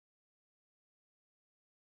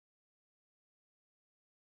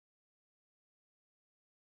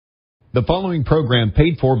The following program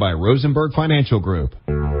paid for by Rosenberg Financial Group.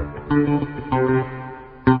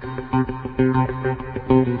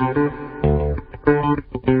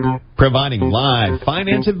 Providing live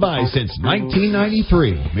finance advice since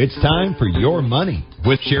 1993. It's time for Your Money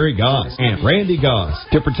with Sherry Goss and Randy Goss.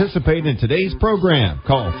 To participate in today's program,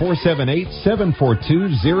 call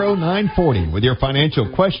 478-742-0940 with your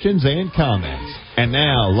financial questions and comments. And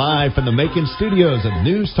now, live from the Macon studios of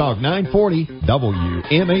News Talk 940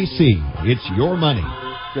 WMAC, it's Your Money.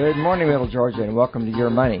 Good morning, Middle Georgia, and welcome to Your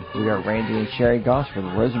Money. We are Randy and Sherry Goss for the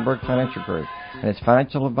Rosenberg Financial Group. And as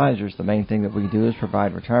financial advisors, the main thing that we do is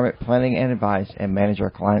provide retirement planning and advice and manage our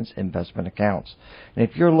clients' investment accounts. And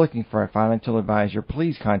if you're looking for a financial advisor,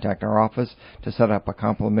 please contact our office to set up a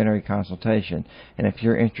complimentary consultation. And if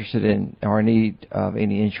you're interested in or in need of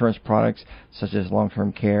any insurance products, such as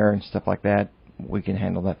long-term care and stuff like that, we can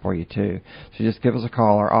handle that for you too. So just give us a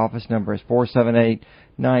call. Our office number is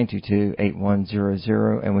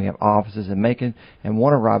 478-922-8100, and we have offices in Macon and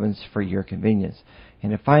Warner Robins for your convenience.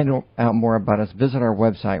 And to find out more about us, visit our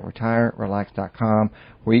website, retirerelax.com,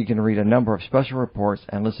 where you can read a number of special reports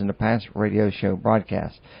and listen to past radio show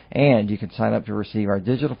broadcasts. And you can sign up to receive our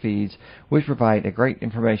digital feeds, which provide a great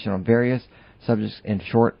information on various subjects in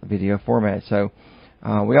short video format. So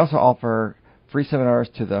we also offer free seminars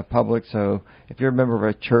to the public, so if you're a member of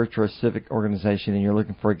a church or a civic organization and you're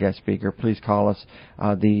looking for a guest speaker, please call us.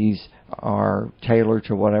 These are tailored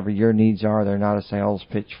to whatever your needs are. They're not a sales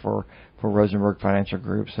pitch for Rosenberg Financial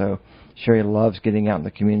Group. So Sherry loves getting out in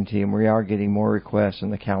the community, and we are getting more requests,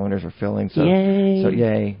 and the calendars are filling. So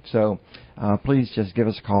yay. So please just give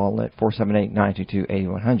us a call at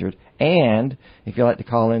 478-922-8100. And if you'd like to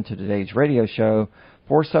call into today's radio show,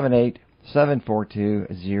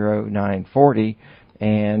 478-742-0940,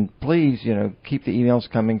 and please, keep the emails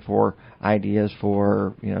coming for ideas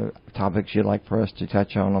for, topics you'd like for us to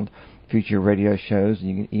touch on future radio shows. And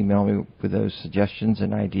you can email me with those suggestions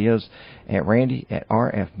and ideas at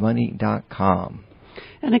randy@rfmoney.com.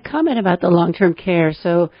 And a comment about the long-term care.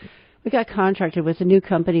 So we got contracted with a new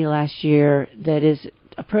company last year that is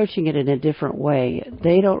approaching it in a different way.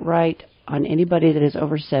 They don't write on anybody that is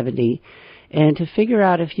over 70. And to figure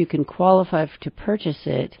out if you can qualify to purchase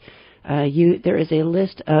it, there is a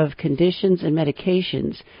list of conditions and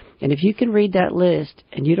medications. And if you can read that list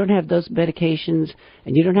and you don't have those medications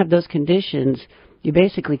and you don't have those conditions, you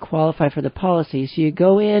basically qualify for the policy. So you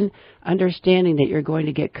go in understanding that you're going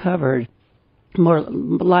to get covered more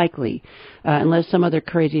likely, unless some other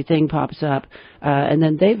crazy thing pops up. And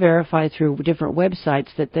then they verify through different websites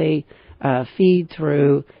that they feed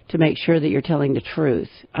through to make sure that you're telling the truth.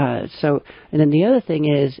 And then the other thing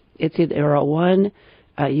is, it's either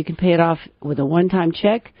you can pay it off with a one-time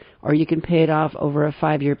check, or you can pay it off over a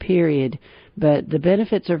 5-year period. But the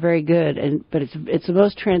benefits are very good, but it's the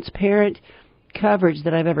most transparent coverage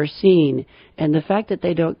that I've ever seen. And the fact that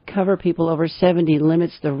they don't cover people over 70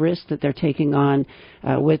 limits the risk that they're taking on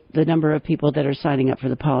with the number of people that are signing up for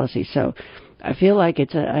the policy. So I feel like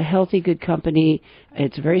it's a healthy, good company.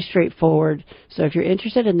 It's very straightforward. So if you're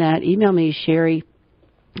interested in that, email me, Sherry,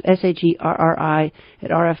 SHERRI,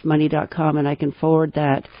 @rfmoney.com, and I can forward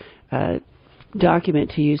that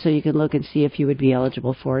document to you so you can look and see if you would be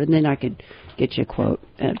eligible for it. And then I could get you a quote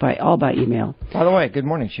by email. By the way, good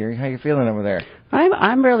morning, Sherry. How you feeling over there?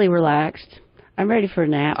 I'm really relaxed. I'm ready for a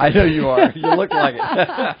nap. I know you are. You look like it.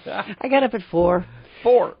 I got up at 4.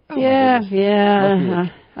 4? Oh, yeah.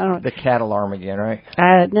 I don't know. The cat alarm again, right?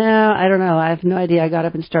 No, I don't know. I have no idea. I got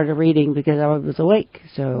up and started reading because I was awake.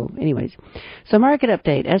 So anyways, market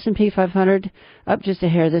update. S&P 500 up just a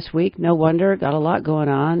hair this week. No wonder. Got a lot going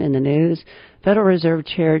on in the news. Federal Reserve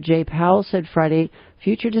Chair Jay Powell said Friday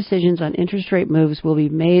future decisions on interest rate moves will be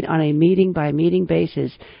made on a meeting-by-meeting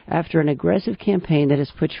basis after an aggressive campaign that has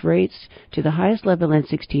pushed rates to the highest level in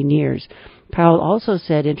 16 years. Powell also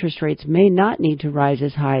said interest rates may not need to rise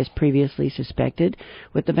as high as previously suspected,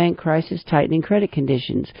 with the bank crisis tightening credit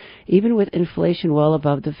conditions, even with inflation well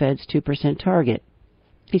above the Fed's 2% target.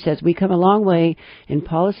 He says, "We come a long way in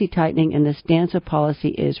policy tightening, and the stance of policy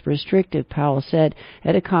is restrictive," Powell said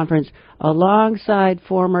at a conference alongside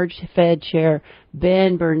former Fed Chair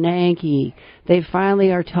Ben Bernanke. They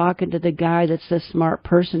finally are talking to the guy that's the smart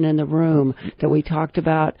person in the room that we talked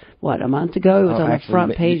about, a month ago? It was on the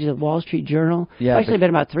front page of the Wall Street Journal. Yeah, actually,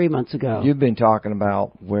 been about 3 months ago. You've been talking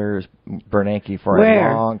about where's Bernanke for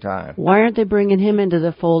a long time. Why aren't they bringing him into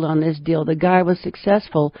the fold on this deal? The guy was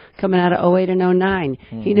successful coming out of 08 and 09.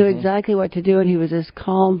 Mm-hmm. He knew exactly what to do, and he was this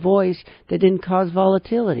calm voice that didn't cause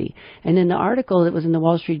volatility. And in the article that was in the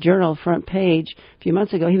Wall Street Journal front page a few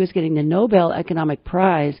months ago, he was getting the Nobel Economic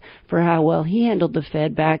Prize for how well he handled the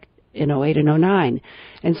Fed back in 08 and 09.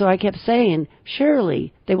 And so I kept saying,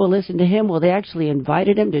 surely they will listen to him. Well, they actually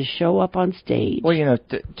invited him to show up on stage. Well,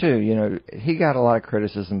 too, he got a lot of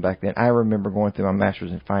criticism back then. I remember going through my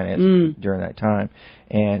master's in finance during that time,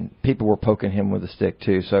 and people were poking him with a stick,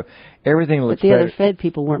 too. So everything looks better. But the other Fed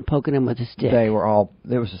people weren't poking him with a stick. They were all,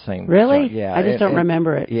 it was the same. Really? So, yeah. I just don't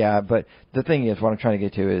remember it. Yeah, but the thing is, what I'm trying to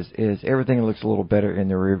get to is everything looks a little better in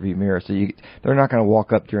the rearview mirror. So they're not going to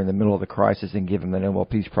walk up during the middle of the crisis and give him the Nobel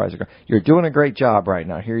Peace Prize. You're doing a great job right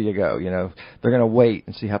now. Here you go. They're going to wait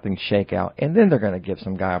and see how things shake out, and then they're going to give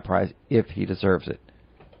some guy a prize if he deserves it.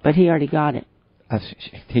 But he already got it.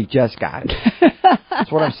 He just got it.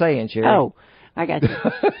 That's what I'm saying, Sherry. Oh, I got you.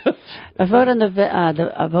 A vote on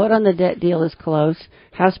the debt deal is close.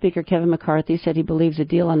 House Speaker Kevin McCarthy said he believes a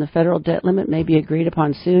deal on the federal debt limit may be agreed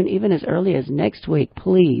upon soon, even as early as next week.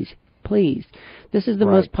 Please. This is the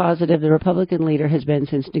most positive the Republican leader has been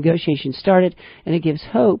since negotiations started, and it gives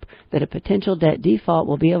hope that a potential debt default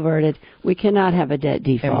will be averted. We cannot have a debt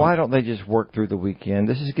default. And why don't they just work through the weekend?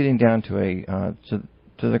 This is getting down to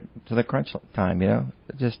the crunch time,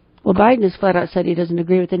 Well, Biden has flat out said he doesn't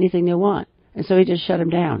agree with anything they want, and so he just shut them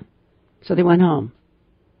down. So they went home.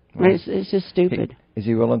 Well, it's just stupid. Is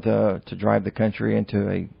he willing to drive the country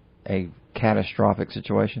into a catastrophic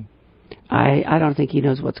situation? I don't think he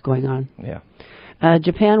knows what's going on. Yeah.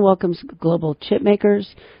 Japan welcomes global chip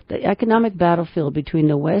makers. The economic battlefield between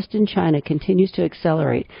the West and China continues to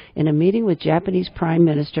accelerate. In a meeting with Japanese Prime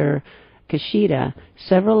Minister Kishida,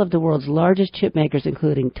 several of the world's largest chip makers,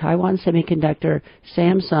 including Taiwan Semiconductor,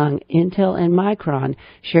 Samsung, Intel, and Micron,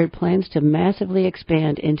 shared plans to massively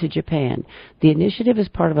expand into Japan. The initiative is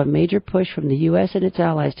part of a major push from the U.S. and its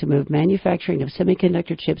allies to move manufacturing of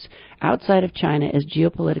semiconductor chips outside of China as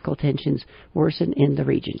geopolitical tensions worsen in the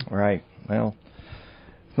region. Right. Well,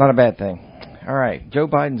 it's not a bad thing. All right. Joe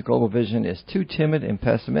Biden's global vision is too timid and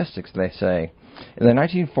pessimistic, they say. In the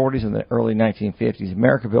 1940s and the early 1950s,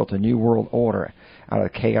 America built a new world order out of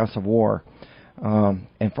the chaos of war.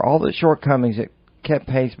 And for all the shortcomings, it kept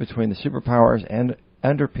pace between the superpowers and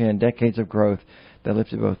underpinned decades of growth that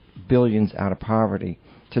lifted both billions out of poverty.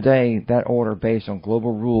 Today, that order, based on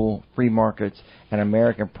global rule, free markets, and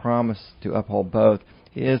American promise to uphold both,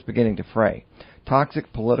 is beginning to fray.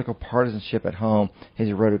 Toxic political partisanship at home has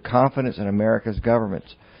eroded confidence in America's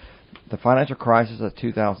governments. The financial crisis of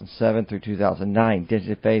 2007 through 2009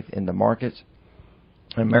 dented faith in the markets.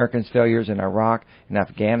 Americans' failures in Iraq and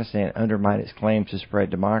Afghanistan undermined its claims to spread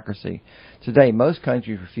democracy. Today, most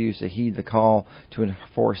countries refuse to heed the call to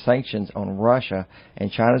enforce sanctions on Russia,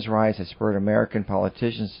 and China's rise has spurred American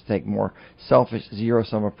politicians to take a more selfish,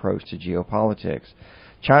 zero-sum approach to geopolitics.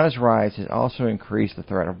 China's rise has also increased the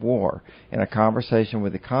threat of war. In a conversation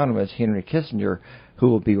with economist Henry Kissinger, who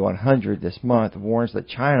will be 100 this month, warns that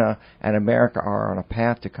China and America are on a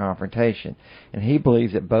path to confrontation, and he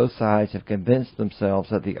believes that both sides have convinced themselves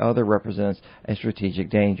that the other represents a strategic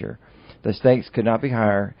danger. The stakes could not be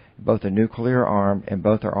higher, both are nuclear armed, and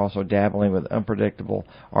both are also dabbling with unpredictable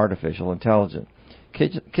artificial intelligence.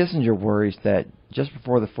 Kissinger worries that just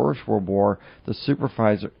before the First World War, the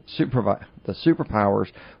superpowers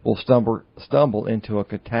will stumble into a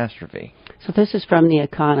catastrophe. So this is from The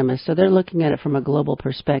Economist. So they're looking at it from a global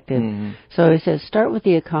perspective. Mm-hmm. So it says, start with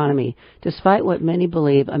the economy. Despite what many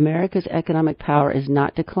believe, America's economic power is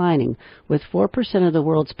not declining. With 4% of the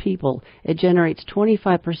world's people, it generates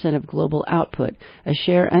 25% of global output, a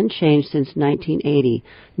share unchanged since 1980.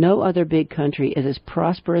 No other big country is as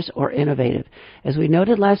prosperous or innovative. As we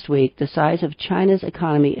noted last week, the size of China's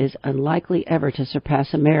economy is unlikely ever to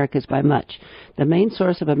surpass America's by much. The main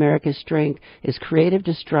source of America's strength is creative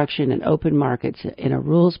destruction and open markets in a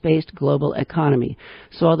rules-based global economy.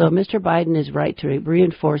 So although Mr. Biden is right to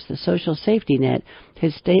reinforce the social safety net,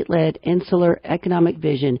 his state-led insular economic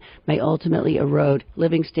vision may ultimately erode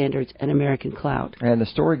living standards and American clout. And the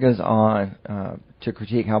story goes on to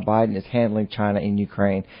critique how Biden is handling China and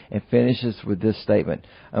Ukraine and finishes with this statement.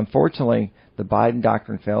 Unfortunately, the Biden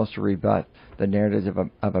doctrine fails to rebut the narratives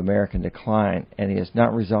of American decline, and he has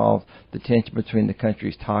not resolved the tension between the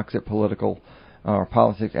country's toxic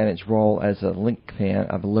politics and its role as a linchpin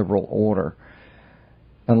of a liberal order.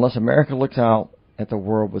 Unless America looks out at the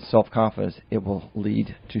world with self-confidence, it will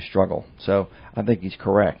lead to struggle. So I think he's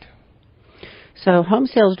correct. So home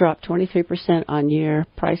sales dropped 23% on year.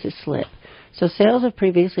 Prices slip. So sales of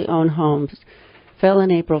previously owned homes fell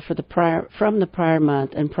in April from the prior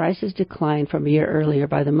month, and prices declined from a year earlier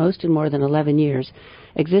by the most in more than 11 years.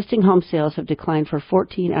 Existing home sales have declined for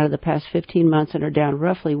 14 out of the past 15 months and are down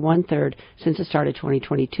roughly one-third since the start of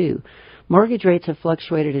 2022. Mortgage rates have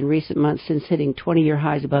fluctuated in recent months since hitting 20-year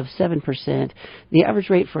highs above 7%. The average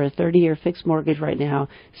rate for a 30-year fixed mortgage right now,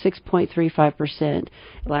 6.35%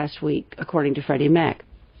 last week, according to Freddie Mac.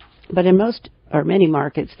 But in many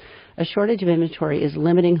markets, a shortage of inventory is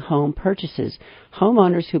limiting home purchases.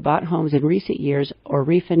 Homeowners who bought homes in recent years or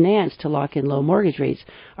refinanced to lock in low mortgage rates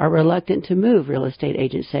are reluctant to move, real estate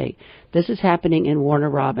agents say. This is happening in Warner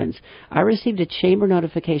Robins. I received a chamber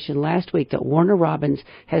notification last week that Warner Robins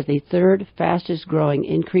has the third fastest growing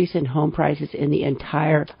increase in home prices in the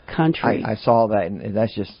entire country. I saw that, and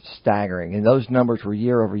that's just staggering. And those numbers were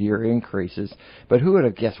year-over-year increases. But who would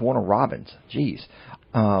have guessed Warner Robins? Geez.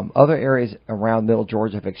 Other areas around Middle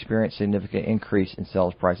Georgia have experienced significant increase in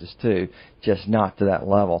sales prices too, just not to that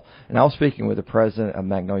level. And I was speaking with the president of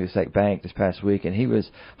Magnolia State Bank this past week, and he was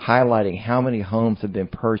highlighting how many homes have been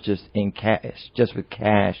purchased in cash, just with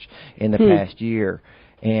cash, in the past year.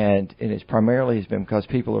 And it's primarily has been because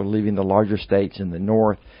people are leaving the larger states in the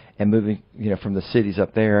north and moving, from the cities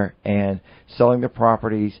up there and selling their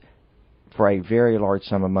properties for a very large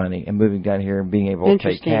sum of money and moving down here and being able to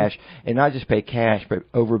pay cash, and not just pay cash, but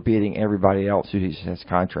overbidding everybody else who just has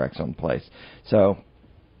contracts on place. So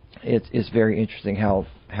it's very interesting how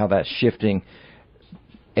that's shifting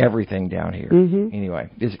everything down here. Anyway,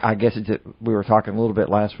 I guess we were talking a little bit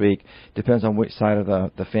last week. Depends on which side of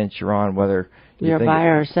the fence you're on, whether you're a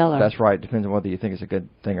buyer or seller. That's right. Depends on whether you think it's a good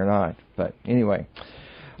thing or not. But anyway.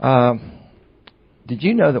 Did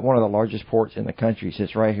you know that one of the largest ports in the country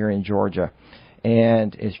sits right here in Georgia,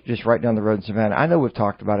 and it's just right down the road in Savannah? I know we've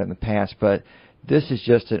talked about it in the past, but this is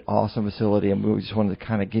just an awesome facility, and we just wanted to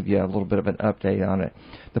kind of give you a little bit of an update on it.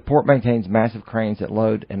 The port maintains massive cranes that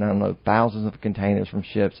load and unload thousands of containers from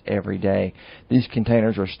ships every day. These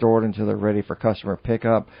containers are stored until they're ready for customer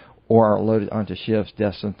pickup or are loaded onto ships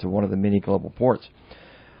destined to one of the many global ports.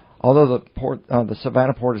 Although the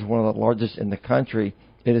Savannah port is one of the largest in the country,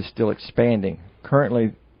 it is still expanding.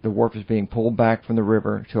 Currently, the wharf is being pulled back from the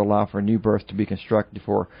river to allow for new berths to be constructed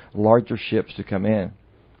for larger ships to come in.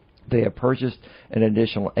 They have purchased an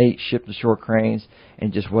additional 8 ship-to-shore cranes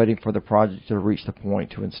and just waiting for the project to reach the point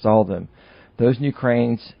to install them. Those new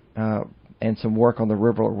cranes and some work on the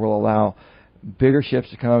river will allow bigger ships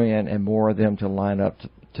to come in and more of them to line up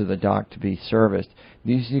to the dock to be serviced.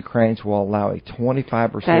 These new cranes will allow a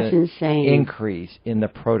 25% increase in the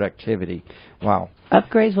productivity. Wow.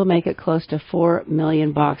 Upgrades will make it close to 4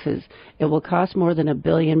 million boxes. It will cost more than $1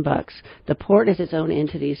 billion. The port is its own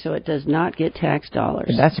entity, so it does not get tax dollars.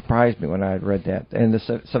 And that surprised me when I had read that. And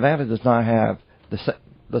the Savannah does not have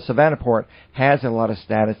the Savannah port has a lot of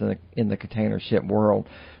status in the container ship world.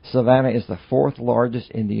 Savannah is the 4th largest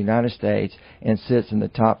in the United States and sits in the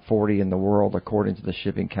top 40 in the world, according to the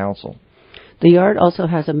Shipping Council. The yard also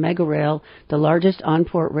has a mega rail, the largest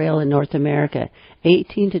on-port rail in North America.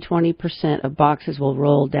 18 to 20% of boxes will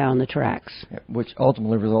roll down the tracks, which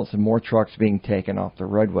ultimately results in more trucks being taken off the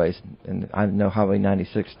roadways. And I know Highway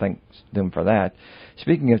 96 thanks them for that.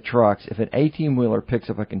 Speaking of trucks, if an 18-wheeler picks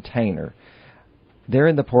up a container, they're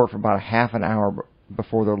in the port for about a half an hour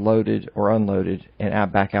before they're loaded or unloaded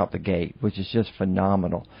and back out the gate, which is just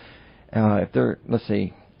phenomenal. If they're,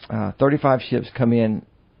 35 ships come in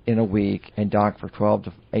a week and dock for 12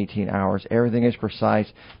 to 18 hours. Everything is precise,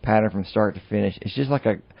 pattern from start to finish. It's just like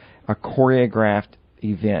a choreographed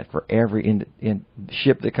event for every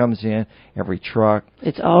ship that comes in, every truck.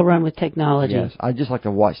 It's all run with technology. Yes, I just like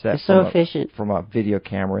to watch that. It's so efficient. From a video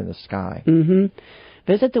camera in the sky.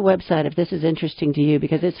 Visit the website if this is interesting to you,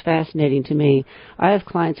 because it's fascinating to me. I have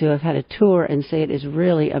clients who have had a tour and say it is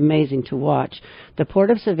really amazing to watch. The Port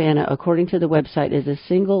of Savannah, according to the website, is the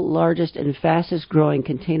single largest and fastest growing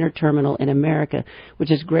container terminal in America,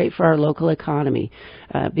 which is great for our local economy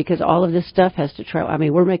because all of this stuff has to travel. I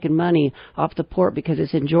mean, we're making money off the port because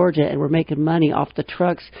it's in Georgia, and we're making money off the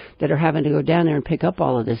trucks that are having to go down there and pick up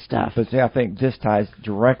all of this stuff. But see, I think this ties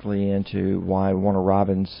directly into why Warner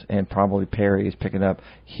Robins and probably Perry is picking up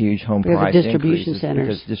huge home price distribution centers.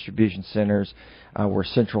 Because distribution centers were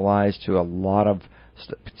centralized to a lot of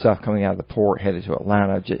stuff coming out of the port headed to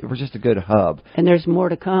Atlanta. It was just a good hub. And there's more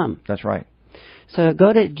to come. That's right. So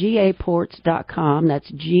go to gaports.com. That's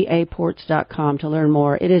gaports.com to learn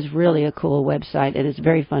more. It is really a cool website, and it's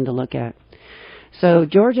very fun to look at. So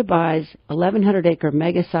Georgia buys 1,100-acre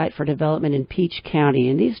mega site for development in Peach County.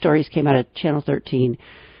 And these stories came out of Channel 13.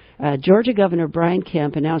 Georgia Governor Brian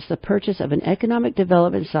Kemp announced the purchase of an economic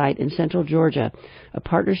development site in central Georgia. A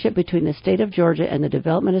partnership between the state of Georgia and the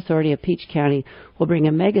Development Authority of Peach County will bring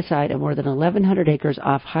a mega site of more than 1,100 acres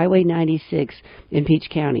off Highway 96 in Peach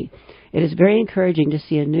County. It is very encouraging to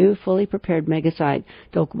see a new, fully prepared mega site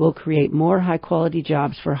that will create more high-quality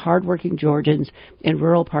jobs for hardworking Georgians in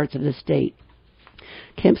rural parts of the state.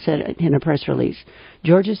 Kemp said in a press release,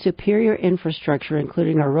 Georgia's superior infrastructure,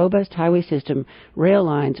 including our robust highway system, rail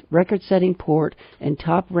lines, record-setting port, and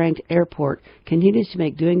top-ranked airport, continues to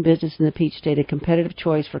make doing business in the Peach State a competitive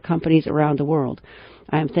choice for companies around the world.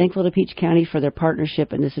 I am thankful to Peach County for their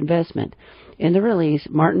partnership in this investment. In the release,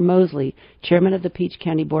 Martin Mosley, chairman of the Peach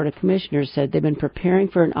County Board of Commissioners, said they've been preparing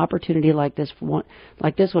for an opportunity like this one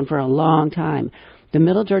for a long time. The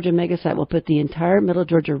Middle Georgia megasite will put the entire Middle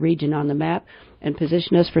Georgia region on the map and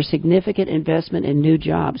position us for significant investment in new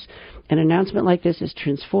jobs. An announcement like this is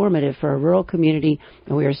transformative for a rural community,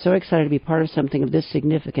 and we are so excited to be part of something of this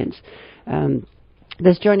significance.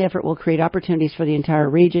 This joint effort will create opportunities for the entire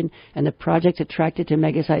region, and the projects attracted to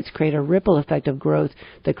megasites create a ripple effect of growth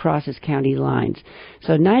that crosses county lines.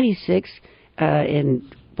 So 96 in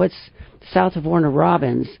what's south of Warner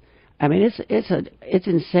Robins, I mean, it's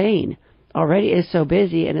insane. Already it's so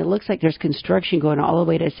busy, and it looks like there's construction going all the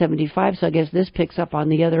way to 75, so I guess this picks up on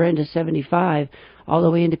the other end of 75 all the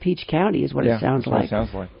way into Peach County is what it sounds like. Yeah,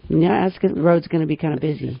 sounds like. Yeah, the road's going to be kind of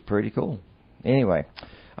busy. It's pretty cool. Anyway,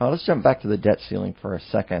 let's jump back to the debt ceiling for a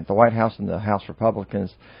second. The White House and the House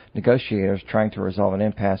Republicans negotiators trying to resolve an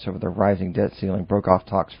impasse over the rising debt ceiling broke off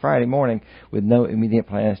talks Friday morning with no immediate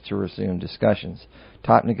plans to resume discussions.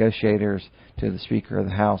 Top negotiators to the Speaker of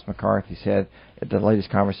the House, McCarthy, said that the latest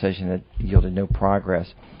conversation had yielded no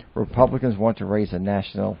progress. Republicans want to raise the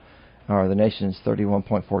nation's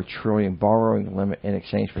 $31.4 trillion borrowing limit in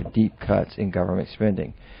exchange for deep cuts in government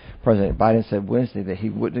spending. President Biden said Wednesday that he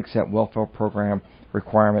wouldn't accept welfare program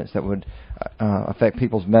requirements that would affect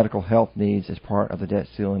people's medical health needs as part of the debt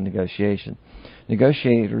ceiling negotiation.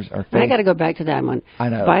 Negotiators are... I got to go back to that one. I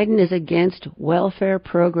know. Biden is against welfare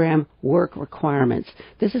program work requirements.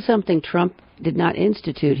 This is something Trump did not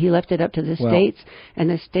institute. He left it up to the states, and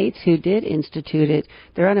the states who did institute it,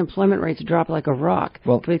 their unemployment rates dropped like a rock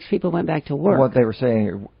because people went back to work. What they were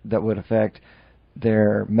saying that would affect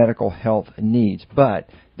their medical health needs, but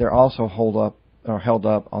they're also held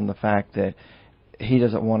up on the fact that he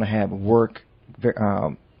doesn't want to have work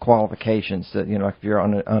qualifications that, you know, if you're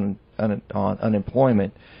on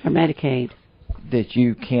unemployment or Medicaid, that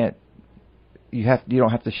you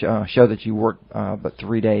don't have to show that you work but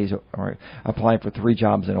 3 days or apply for 3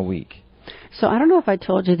 jobs in a week. So I don't know if I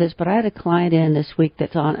told you this, but I had a client in this week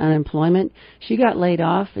that's on unemployment. She got laid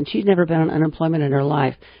off, and she's never been on unemployment in her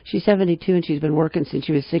life. She's 72, and she's been working since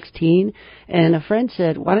she was 16. And a friend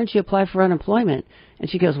said, "Why don't you apply for unemployment?"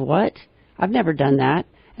 And she goes, "What? I've never done that."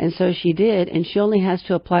 And so she did, and she only has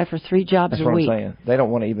to apply for 3 jobs a week. That's what I'm saying. They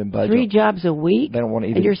don't want to even budge. 3 jobs a week? They don't want to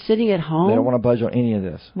even. And you're sitting at home? They don't want to budge on any of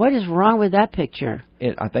this. What is wrong with that picture?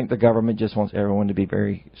 I think the government just wants everyone to be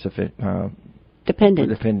very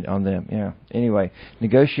dependent on them, yeah. Anyway,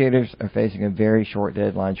 negotiators are facing a very short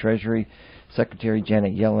deadline. Treasury Secretary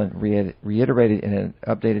Janet Yellen reiterated in an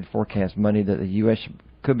updated forecast Monday that the U.S.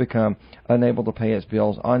 could become unable to pay its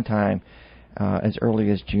bills on time as early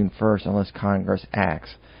as June 1st unless Congress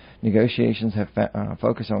acts. Negotiations have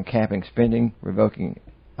focused on capping spending, revoking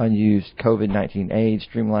unused COVID-19 aid,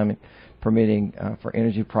 streamlining permitting for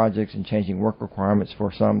energy projects, and changing work requirements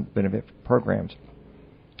for some benefit programs.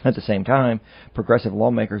 At the same time, progressive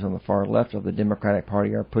lawmakers on the far left of the Democratic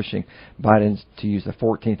Party are pushing Biden to use the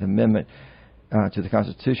 14th Amendment to the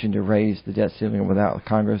Constitution to raise the debt ceiling without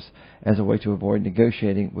Congress as a way to avoid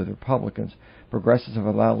negotiating with Republicans. Progressives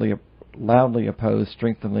have loudly opposed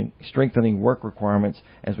strengthening work requirements,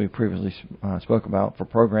 as we previously spoke about, for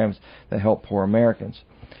programs that help poor Americans.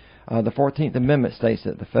 The 14th Amendment states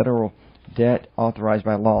that the federal debt authorized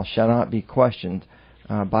by law shall not be questioned.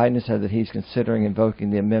 Biden has said that he's considering invoking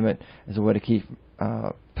the amendment as a way to keep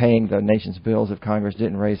paying the nation's bills if Congress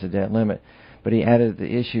didn't raise the debt limit. But he added that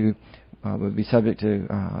the issue would be subject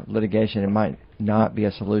to litigation and might not be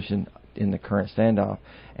a solution in the current standoff.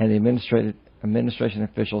 And the administration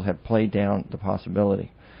officials have played down the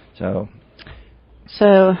possibility. So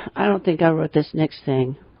I don't think I wrote this next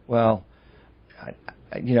thing. Well,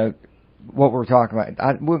 what we're talking about,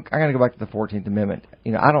 I'm going to go back to the 14th Amendment.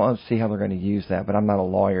 I don't see how they're going to use that, but I'm not a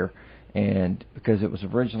lawyer, and because it was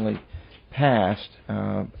originally passed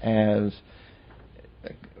as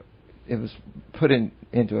it was put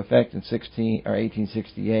into effect in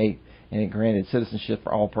 1868, and it granted citizenship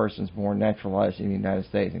for all persons born naturalized in the United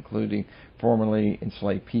States, including formerly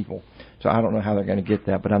enslaved people. So I don't know how they're going to get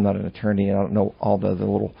that, but I'm not an attorney, and I don't know all the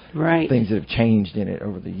little things that have changed in it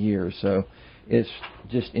over the years. So it's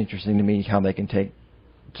just interesting to me how they can take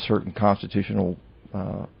certain constitutional,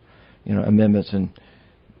 amendments and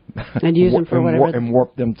use them for whatever and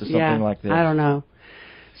warp them to something like this. I don't know.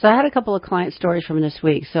 So I had a couple of client stories from this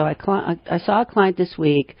week. So I saw a client this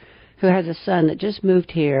week who has a son that just moved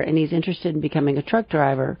here, and he's interested in becoming a truck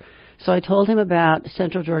driver. So I told him about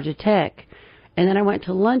Central Georgia Tech. And then I went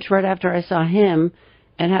to lunch right after I saw him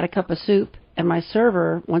and had a cup of soup. And my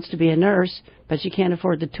server wants to be a nurse, but she can't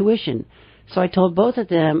afford the tuition. So I told both of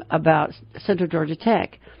them about Central Georgia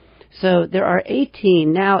Tech. So there are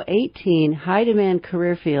 18 high-demand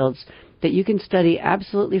career fields that you can study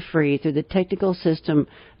absolutely free through the technical system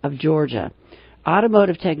of Georgia.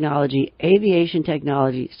 Automotive technology, aviation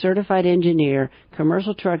technology, certified engineer,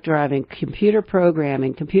 commercial truck driving, computer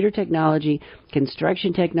programming, computer technology,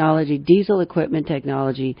 construction technology, diesel equipment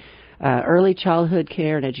technology, early childhood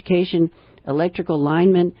care and education, electrical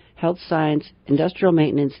lineman, health science, industrial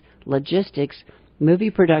maintenance, logistics, movie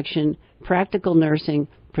production, practical nursing,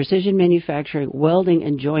 precision manufacturing, welding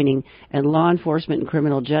and joining, and law enforcement and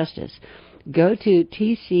criminal justice. Go to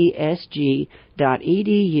tcsg.edu.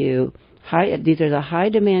 These are the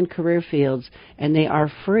high-demand career fields, and they are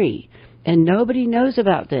free. And nobody knows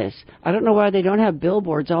about this. I don't know why they don't have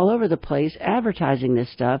billboards all over the place advertising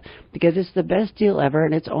this stuff, because it's the best deal ever,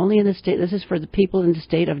 and it's only in the state. This is for the people in the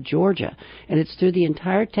state of Georgia, and it's through the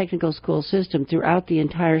entire technical school system throughout the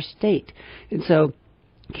entire state. And so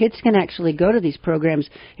kids can actually go to these programs.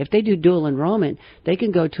 If they do dual enrollment, they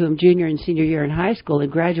can go to them junior and senior year in high school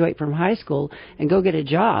and graduate from high school and go get a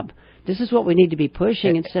job. This is what we need to be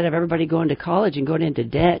pushing instead of everybody going to college and going into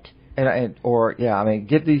debt.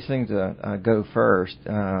 Give these things a go first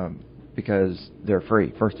because they're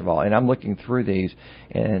free, first of all. And I'm looking through these,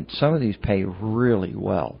 and some of these pay really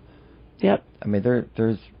well. Yep. I mean,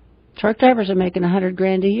 there's truck drivers are making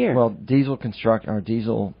 $100,000 a year. Well, diesel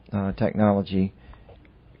technology,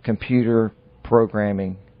 computer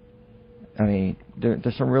programming. I mean,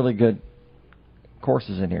 there's some really good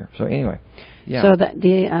courses in here. So anyway, yeah. So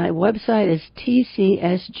the website is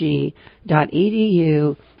tcsg.edu,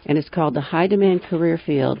 and it's called the High Demand Career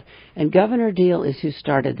Field. And Governor Deal is who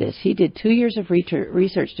started this. He did 2 years of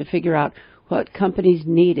research to figure out what companies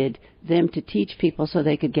needed them to teach people so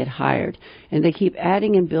they could get hired. And they keep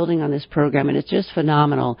adding and building on this program, and it's just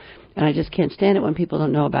phenomenal. And I just can't stand it when people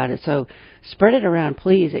don't know about it. So spread it around,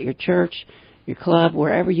 please, at your church, your club,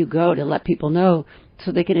 wherever you go, to let people know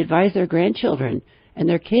so they can advise their grandchildren and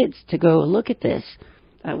their kids to go look at this.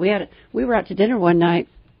 We were out to dinner one night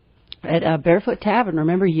at Barefoot Tavern,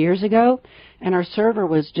 remember, years ago? And our server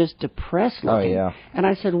was just depressed looking. Oh, yeah. And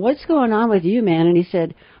I said, "What's going on with you, man?" And he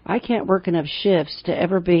said, "I can't work enough shifts to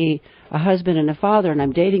ever be a husband and a father, and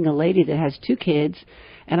I'm dating a lady that has 2 kids,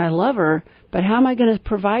 and I love her, but how am I going to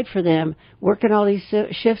provide for them working all these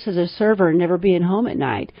shifts as a server and never being home at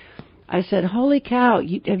night?" I said, "Holy cow,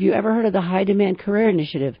 have you ever heard of the High Demand Career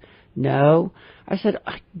Initiative?" "No." I said,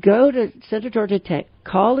 "Go to Central Georgia Tech,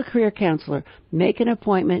 call the career counselor, make an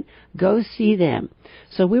appointment, go see them."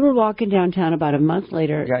 So we were walking downtown about a month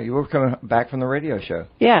later. Yeah, you were coming back from the radio show.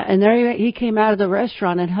 Yeah, and there he came out of the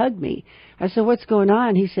restaurant and hugged me. I said, "What's going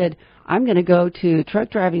on?" He said, "I'm going to go to truck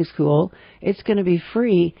driving school. It's going to be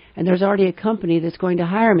free, and there's already a company that's going to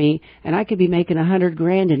hire me, and I could be making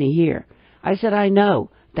 $100,000 in a year." I said, "I know.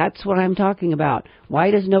 That's what I'm talking about.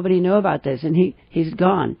 Why does nobody know about this?" And he's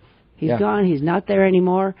gone. He's gone. He's not there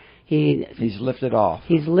anymore. He's lifted off.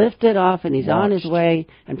 He's lifted off, and he's on his way,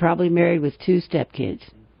 and probably married with 2 stepkids.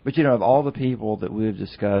 But of all the people that we've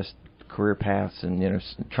discussed career paths and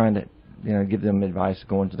trying to give them advice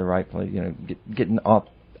going to the right place, getting up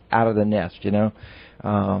out of the nest,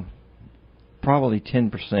 probably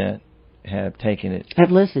 10% have taken it. Have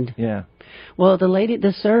listened. Yeah. Well,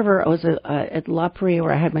 the server was at La Prairie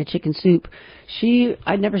where I had my chicken soup.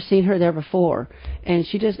 I'd never seen her there before, and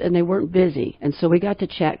they weren't busy, and so we got to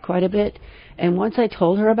chat quite a bit. And once I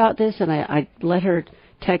told her about this, and I let her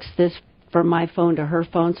text this from my phone to her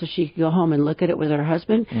phone so she could go home and look at it with her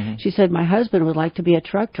husband. Mm-hmm. She said, "My husband would like to be a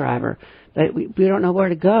truck driver, but we don't know where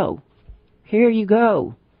to go." Here you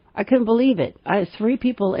go. I couldn't believe it. I had 3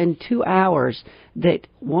 people in 2 hours that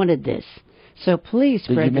wanted this. So please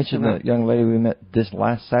spread this around. Did you mention the young lady we met this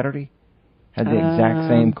last Saturday? Had the exact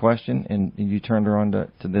same question, and you turned her on to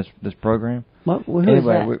this program? Who anyway, is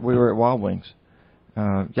that? We were at Wild Wings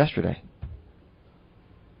yesterday.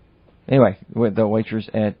 anyway, with the waitress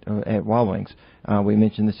at Wild Wings, we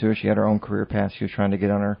mentioned this to her. She had her own career path. She was trying to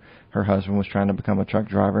get on her husband was trying to become a truck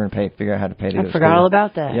driver and figure out how to pay to go to forgot school. all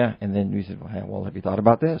about that. Yeah, and then we said, well, have you thought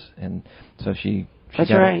about this? And so she got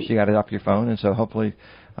it off your phone, and so hopefully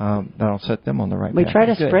that'll set them on the right path. We try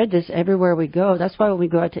to spread this everywhere we go. That's why when we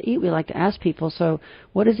go out to eat, we like to ask people, so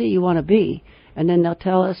what is it you want to be? And then they'll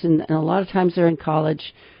tell us, and a lot of times they're in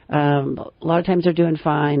college. A lot of times they're doing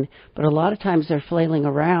fine, but a lot of times they're flailing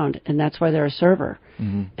around, and that's why they're a server.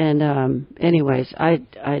 Mm-hmm. And anyways, I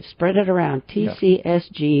spread it around,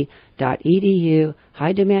 tcsg.edu,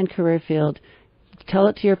 high demand career field. Tell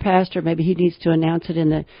it to your pastor. Maybe he needs to announce it in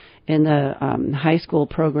the high school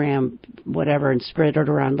program, whatever, and spread it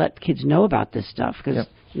around. Let kids know about this stuff, because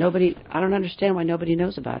I don't understand why nobody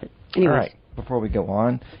knows about it. Anyways. All right. Before we go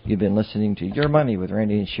on, you've been listening to Your Money with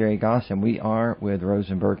Randy and Sherry Goss, and we are with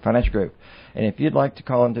Rosenberg Financial Group. And if you'd like to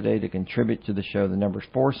call in today to contribute to the show, the number is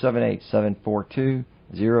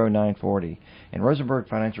 478-742-0940. And Rosenberg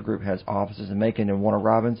Financial Group has offices in Macon and Warner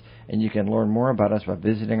Robins, and you can learn more about us by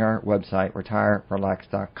visiting our website,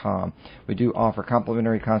 retirerelax.com. We do offer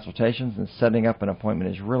complimentary consultations, and setting up an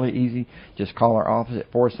appointment is really easy. Just call our office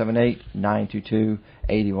at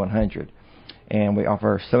 478-922-8100. And we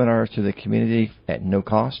offer seminars to the community at no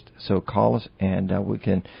cost. So call us, and we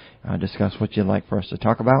can discuss what you'd like for us to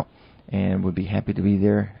talk about, and we'd be happy to be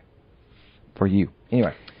there for you.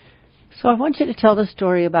 Anyway. So I want you to tell the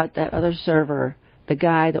story about that other server, the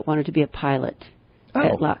guy that wanted to be a pilot.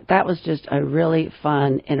 Oh. That was just a really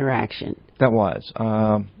fun interaction. That was.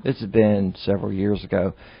 This has been several years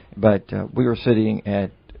ago, but we were sitting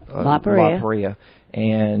at La Paria.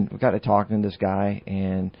 And we got to talking to this guy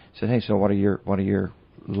and said, "Hey, so what are your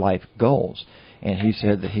life goals?" And he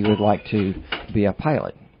said that he would like to be a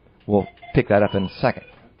pilot. We'll pick that up in a second.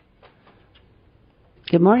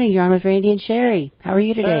 Good morning, you're on with Randy and Sherry. How are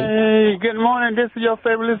you today? Hey, good morning. This is your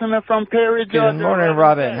favorite listener from Perry, Georgia. Good morning,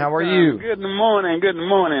 Robin. How are you? Good morning. Good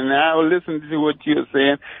morning. I was listening to what you were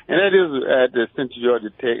saying, and that is at the Central Georgia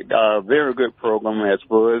Tech, very good program as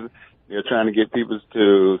far as they're trying to get people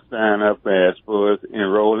to sign up as far as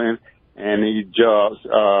enrolling and these jobs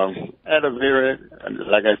at a very,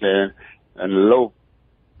 like I said, a low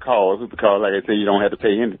cost, because like I said, you don't have to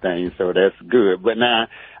pay anything, so that's good. But now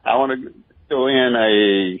I want to throw in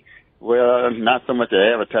not so much an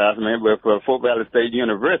advertisement, but for Fort Valley State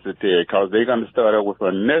University, because they're going to start out with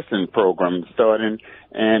a nursing program starting,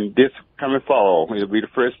 and this coming fall. It'll be the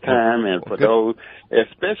first time, and for those,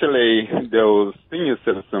 especially those senior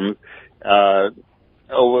citizens,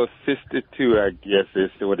 over 62, I guess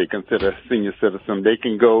is what they consider a senior citizen, they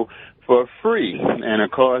can go for free. And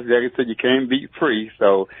of course, like I said, you can't beat free.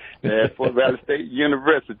 So at Fort Valley State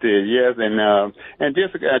University, yes, and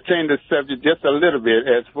just change the subject just a little bit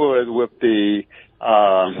as far as with the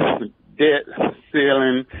debt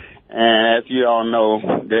ceiling. And as you all know,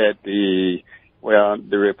 that the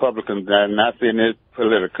Republicans are not saying it's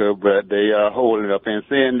political, but they are holding up and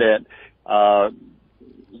saying that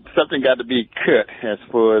something got to be cut as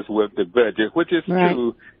far as with the budget, which is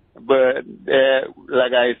true. But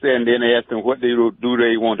like I said, and then they asked them what they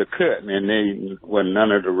they want to cut, and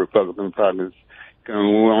none of the Republican partners can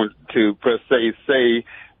want to per se say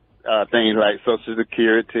things like Social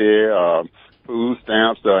Security, food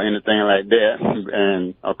stamps, or anything like that.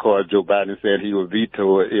 And of course, Joe Biden said he would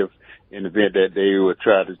veto it if in the event that they would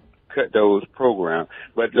try to cut those programs.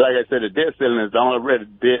 But like I said, the debt ceiling is already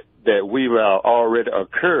debt that we've already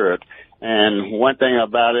occurred. And one thing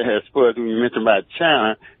about it, as far as we mentioned about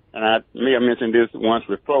China, and I may have mentioned this once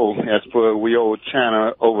before, as for we owe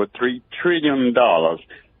China over $3 trillion.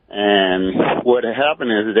 And what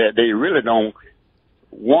happened is that they really don't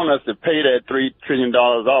want us to pay that $3 trillion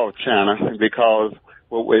off China, because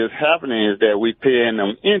what is happening is that we paying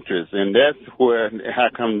them interest, and that's how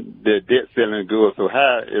come the debt ceiling goes so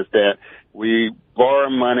high, is that we borrow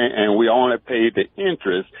money and we only pay the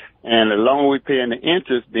interest. And as long as we paying the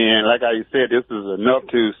interest, then, like I said, this is enough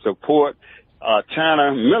to support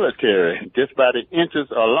China military. Just by the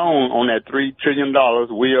interest alone on that $3 trillion,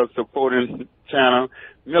 we are supporting China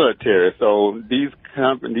military. So these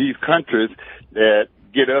countries that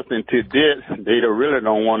get us into debt, they really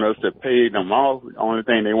don't want us to pay them off. The only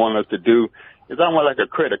thing they want us to do is almost like a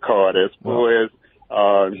credit card, as far as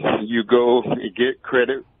you go and get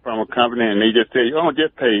credit from a company and they just tell you, oh,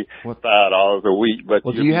 just pay $5 a week. But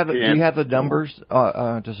do you have the numbers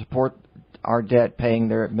to support our debt paying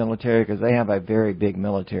their military? Because they have a very big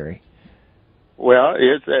military. Well,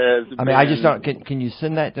 it's as I just don't. Can you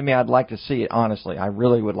send that to me? I'd like to see it. Honestly, I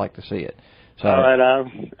really would like to see it. So, all right,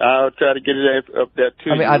 I'll try to get it up there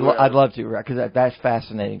too. I mean, I'd love to, because that's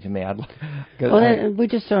fascinating to me. We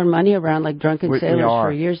just thrown money around like drunken sailors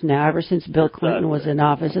for years now, ever since Bill Clinton was in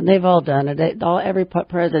office, and they've all done it. Every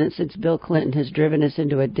president since Bill Clinton has driven us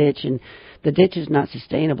into a ditch, and the ditch is not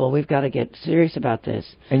sustainable. We've got to get serious about this.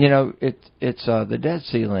 And it's the debt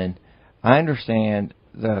ceiling. I understand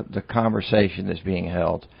the conversation that's being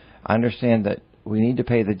held. I understand that we need to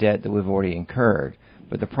pay the debt that we've already incurred.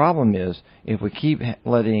 But the problem is, if we keep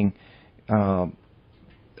letting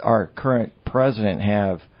our current president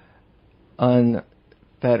have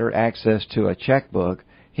unfettered access to a checkbook,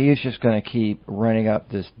 he is just going to keep running up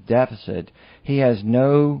this deficit. He has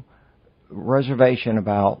no reservation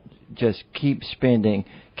about just keep spending,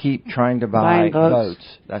 keep trying to buy votes.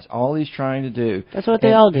 That's all he's trying to do. That's what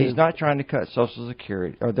they all do. He's not trying to cut Social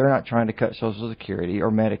Security, or they're not trying to cut Social Security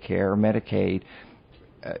or Medicare or Medicaid.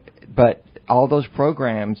 But all those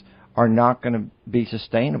programs are not going to be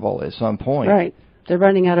sustainable at some point. Right. They're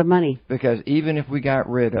running out of money. Because even if we got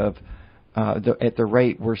rid of, at the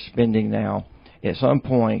rate we're spending now, at some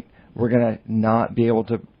point we're going to not be able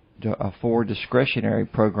to afford discretionary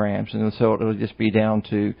programs, and so it'll just be down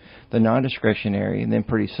to the non-discretionary, and then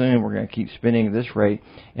pretty soon we're going to keep spending at this rate,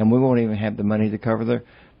 and we won't even have the money to cover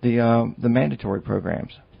the mandatory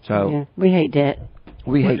programs. So yeah, we hate debt.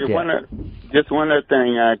 We hate debt. Just one other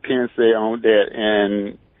thing I can say on that,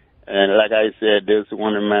 and like I said, this is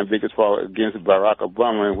one of my biggest faults against Barack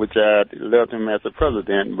Obama, which I loved him as a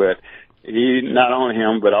president, but he, not only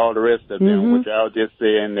him, but all the rest of them, which I was just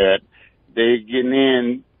saying that they getting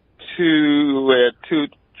in $2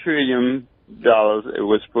 trillion. It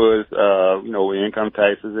was for income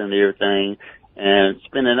taxes and everything, and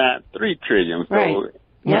spending out $3 trillion. So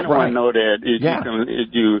I know that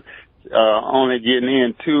if you only getting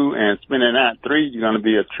in 2 and spending out 3, you're going to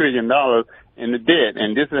be $1 trillion in the debt.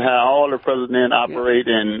 And this is how all the presidents operate,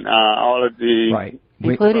 and all of the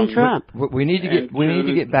including Trump. We need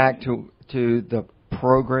to get back to the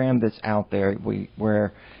program that's out there,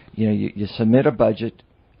 where you submit a budget,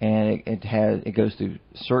 and it goes through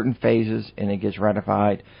certain phases, and it gets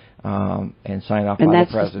ratified and signed off by the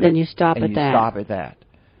president. Then you stop at that. Stop at that.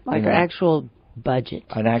 Like an actual budget.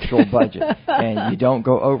 An actual budget. And you don't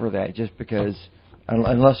go over that just because,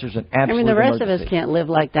 unless there's an absolute the rest emergency. of us can't live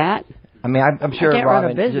like that. I mean, I'm sure,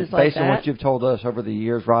 Robin, just based on that. what you've told us over the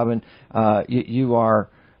years, Robin, you are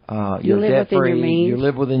you're debt free. You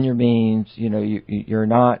live within your means. You're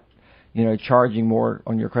not charging more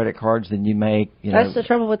on your credit cards than you make. That's the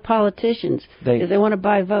trouble with politicians. They want to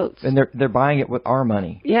buy votes, and they're buying it with our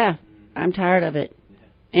money. Yeah, I'm tired of it.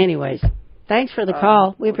 Anyways, thanks for the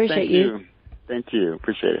call. We appreciate you. Thank you.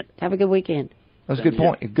 Appreciate it. Have a good weekend. That's a good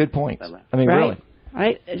point. A good point. I mean, really.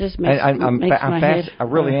 Right? It just makes my head. I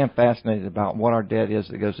really am fascinated about what our debt is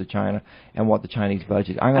that goes to China and what the Chinese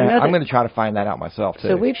budget. I'm going to try to find that out myself too.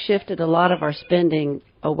 So we've shifted a lot of our spending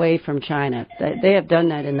away from China. They have done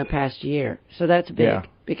that in the past year. So that's big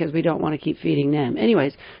because we don't want to keep feeding them.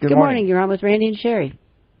 Anyways, good morning. You're on with Randy and Sherry.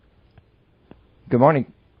 Good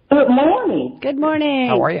morning. Good morning. Good morning.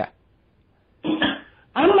 How are you?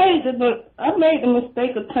 I made the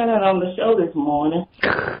mistake of turning on the show this morning.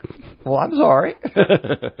 Well, I'm sorry.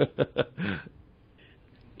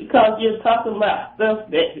 Because you're talking about stuff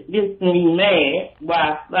that gets me mad while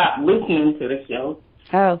I stop listening to the show.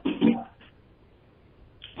 Oh.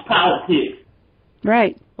 Politics.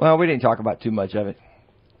 Right. Well, we didn't talk about too much of it.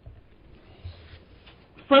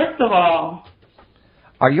 First of all...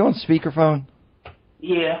 Are you on speakerphone?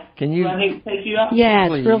 Yeah. Can you... Do I need to take you off? Yeah,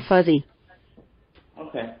 Please. It's real fuzzy.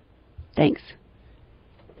 Okay. Thanks.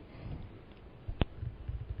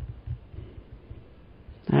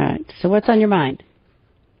 All right. So what's on your mind?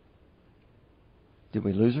 Did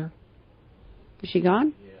we lose her? Is she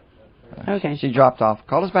gone? Yeah. Okay. She dropped off.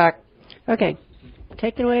 Call us back. Okay.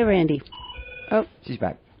 Take it away, Randy. Oh. She's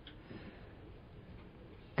back.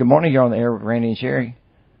 Good morning. You're on the air with Randy and Sherry.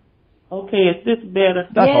 Okay. Is this better?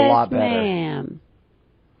 That's a lot better. Yes, ma'am.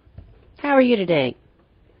 How are you today?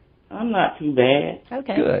 I'm not too bad.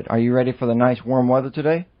 Okay. Good. Are you ready for the nice warm weather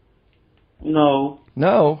today? No.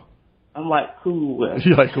 No. I'm like cool weather.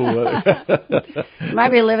 You like cool weather. You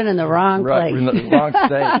might be living in the wrong place. In the wrong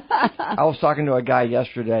state. I was talking to a guy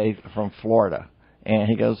yesterday from Florida, and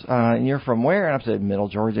he goes, and you're from where? And I said, Middle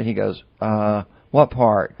Georgia. He goes, what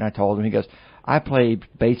part? And I told him. He goes, I played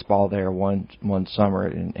baseball there one summer,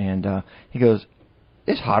 and he goes,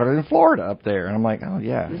 it's hotter than Florida up there. And I'm like, oh,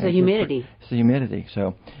 yeah. It's the humidity. It's the humidity.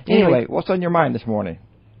 So, anyway, what's on your mind this morning?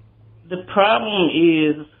 The problem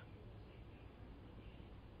is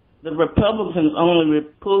the Republicans only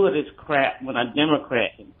pull this crap when a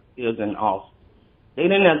Democrat is in office. They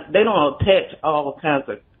don't attach all kinds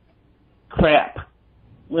of crap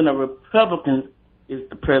when a Republican is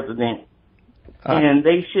the president, and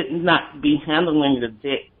they should not be handling the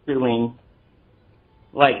debt ceiling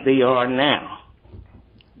like they are now.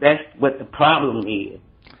 That's what the problem is.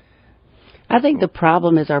 I think the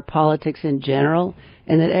problem is our politics in general,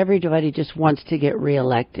 and that everybody just wants to get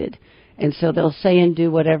reelected. And so they'll say and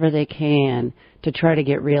do whatever they can to try to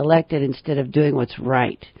get reelected instead of doing what's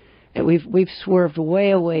right. And we've swerved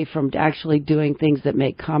way away from actually doing things that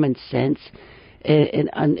make common sense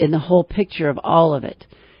in the whole picture of all of it.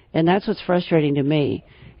 And that's what's frustrating to me.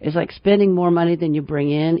 It's like spending more money than you bring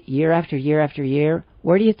in year after year after year.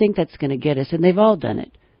 Where do you think that's going to get us? And they've all done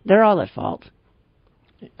it. They're all at fault.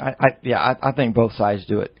 I think both sides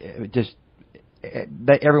do it.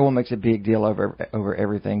 Everyone makes a big deal over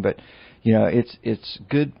everything, but it's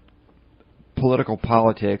good political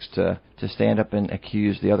politics to stand up and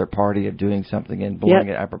accuse the other party of doing something and blowing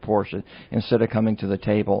it out of proportion instead of coming to the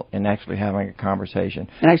table and actually having a conversation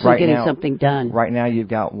and actually getting something done. Right now, you've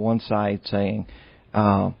got one side saying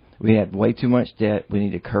we had way too much debt. We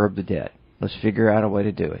need to curb the debt. Let's figure out a way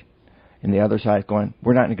to do it. And the other side is going,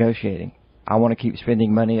 we're not negotiating. I want to keep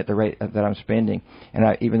spending money at the rate that I'm spending.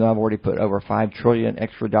 And even though I've already put over $5 trillion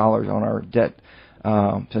extra dollars on our debt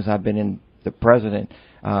since I've been in the president,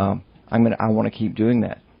 I want to keep doing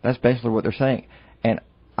that. That's basically what they're saying. And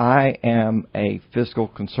I am a fiscal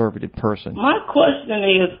conservative person. My question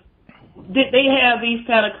is, did they have these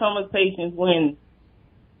kind of conversations when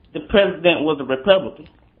the president was a Republican?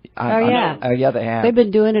 Yeah, they have. They've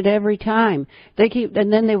been doing it every time.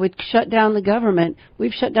 And then they would shut down the government.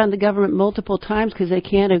 We've shut down the government multiple times because they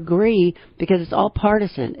can't agree because it's all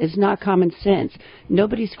partisan. It's not common sense.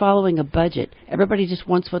 Nobody's following a budget. Everybody just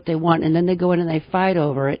wants what they want, and then they go in and they fight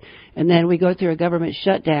over it. And then we go through a government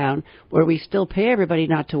shutdown where we still pay everybody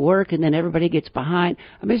not to work, and then everybody gets behind.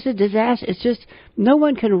 I mean, it's a disaster. It's just no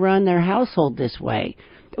one can run their household this way.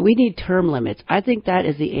 We need term limits. I think that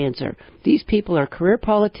is the answer. These people are career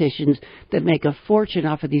politicians that make a fortune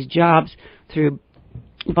off of these jobs through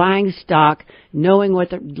buying stock, knowing what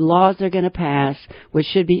the laws they're going to pass, which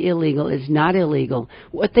should be illegal, is not illegal.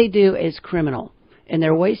 What they do is criminal. And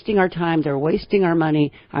they're wasting our time. They're wasting our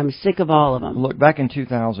money. I'm sick of all of them. Look, back in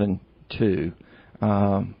 2002,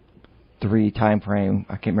 3 time frame,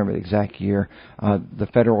 I can't remember the exact year, the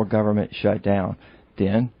federal government shut down.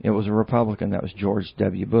 Then it was a Republican. That was George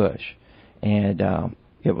W. Bush. And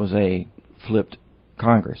it was a flipped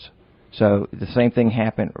Congress. So the same thing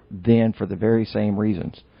happened then for the very same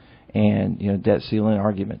reasons. And, debt ceiling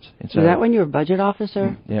arguments. And so, was that when you were budget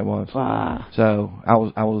officer? Yeah, it was. Wow. So I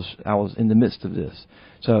was in the midst of this.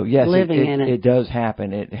 So yes, it does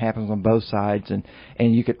happen. It happens on both sides, and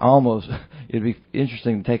you could almost, it'd be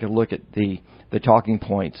interesting to take a look at the talking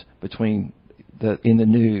points in the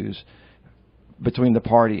news between the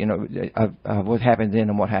party, of what happened then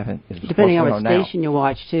and what happened. Depending on what station you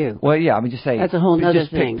watch, too. Well, yeah, I mean, just say that's a whole other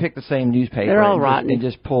thing. Pick the same newspaper. They're all rotten. And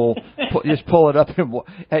just pull it up, and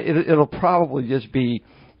it'll probably just be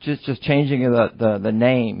just changing the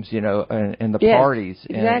names, and the parties.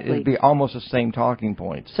 Exactly. And it'd be almost the same talking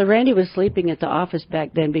points. So Randy was sleeping at the office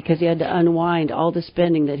back then because he had to unwind all the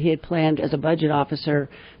spending that he had planned as a budget officer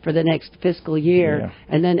for the next fiscal year. Yeah.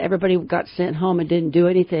 And then everybody got sent home and didn't do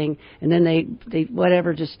anything. And then they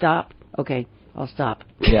just stopped. Okay, I'll stop.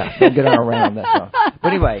 Yeah, don't get around that stuff. But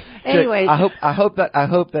anyway, anyways, I hope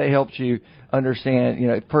that helps you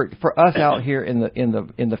understand. For us out here in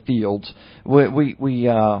the fields, we're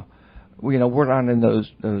not in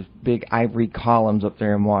those big ivory columns up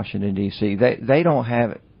there in Washington D.C. They don't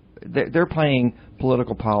have. They're playing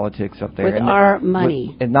political politics up there with our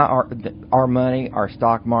money, and not our money, our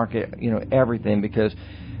stock market, everything, because.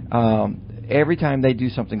 Every time they do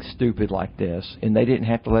something stupid like this, and they didn't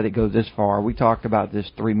have to let it go this far. We talked about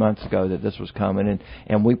this 3 months ago that this was coming,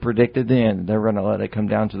 and we predicted then they were going to let it come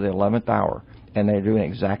down to the 11th hour, and they're doing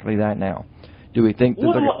exactly that now. Do we think that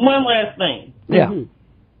one last thing? Yeah.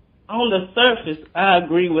 Mm-hmm. On the surface, I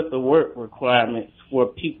agree with the work requirements for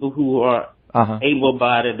people who are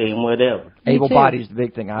able-bodied and whatever. Able-bodied is the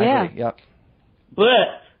big thing. I agree. Yep.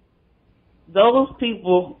 But those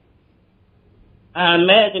people... I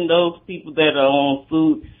imagine those people that are on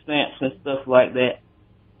food stamps and stuff like that,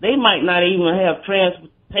 they might not even have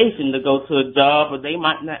transportation to go to a job, or they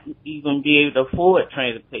might not even be able to afford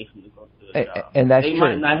transportation to go to a job. And that's true. They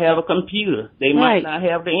might not have a computer. They might not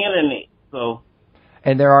have the internet. So.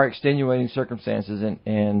 And there are extenuating circumstances,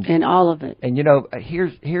 and all of it. And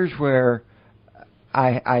here's where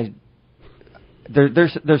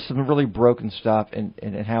there's some really broken stuff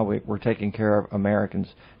in how we're taking care of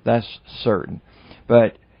Americans. That's certain.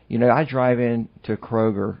 But, You know, I drive in to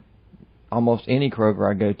Kroger, almost any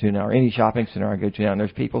Kroger I go to now, or any shopping center I go to now, and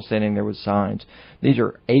there's people sitting there with signs. These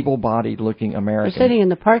are able-bodied looking Americans. They're sitting in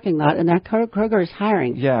the parking lot, and that Kroger is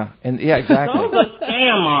hiring. Yeah, exactly. Those are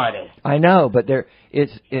scam artists. I know, but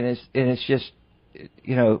it's just,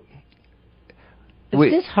 you know.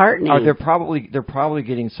 It's disheartening. They're probably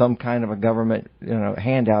getting some kind of a government, you know,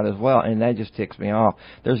 handout as well, and that just ticks me off.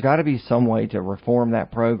 There's got to be some way to reform that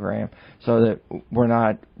program so that we're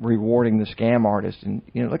not rewarding the scam artists. And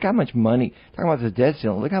you know, look how much money. Talking about the debt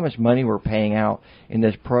ceiling. Look how much money we're paying out in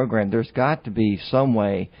this program. There's got to be some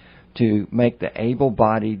way to make the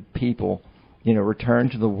able-bodied people, you know, return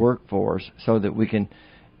to the workforce so that we can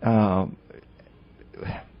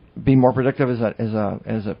be more productive as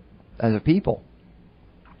a people.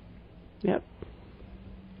 Yep.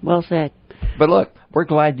 Well said. But look, we're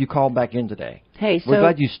glad you called back in today. Hey, we're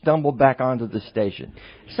glad you stumbled back onto the station.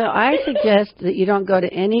 So I suggest that you don't go to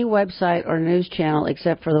any website or news channel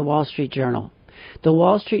except for the Wall Street Journal. The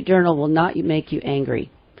Wall Street Journal will not make you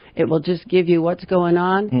angry. It will just give you what's going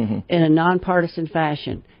on in a nonpartisan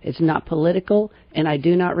fashion. It's not political, and I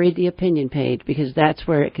do not read the opinion page because that's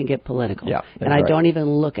where it can get political. Yeah, and I don't even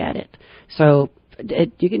look at it. So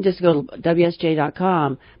you can just go to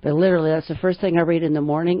WSJ.com, but literally that's the first thing I read in the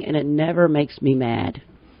morning, and it never makes me mad.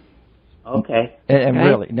 Okay. And right?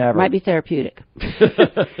 Really, never. Might be therapeutic.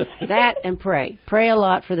 That and pray. Pray a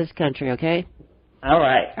lot for this country, okay? All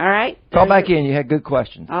right. All right? Call back in. You had good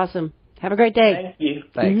questions. Awesome. Have a great day. Thank you.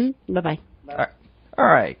 Thanks. Mm-hmm. Bye-bye. All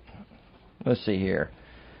right. Let's see here.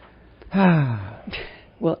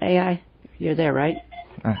 Well, AI, you're there, right?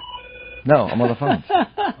 No, I'm on the phone.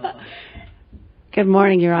 Good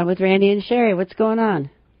morning. You're on with Randy and Sherry. What's going on?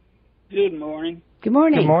 Good morning. Good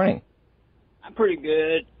morning. Good morning. I'm pretty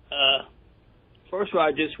good. First of all,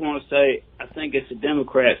 I just want to say I think it's the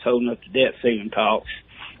Democrats holding up the debt ceiling talks,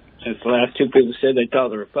 since the last two people said they thought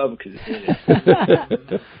the Republicans did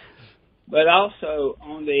it. But also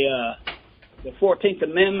on the 14th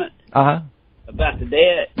Amendment about the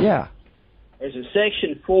debt. Yeah. There's a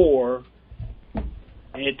Section 4, and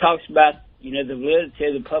it talks about, you know, the validity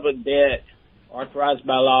of the public debt authorized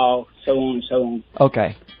by law, so on and so on.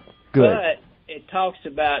 Okay. Good. But it talks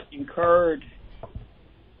about incurred.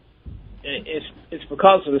 It's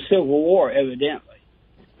because of the Civil War, evidently.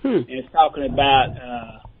 And it's talking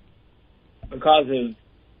about because of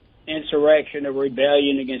insurrection or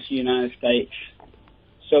rebellion against the United States,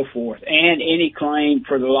 so forth, and any claim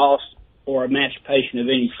for the loss or emancipation of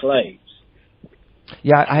any slaves.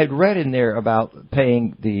 Yeah, I had read in there about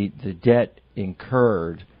paying the debt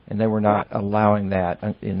incurred, and they were not allowing that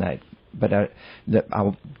in that. But I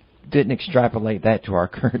didn't extrapolate that to our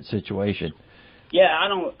current situation. Yeah,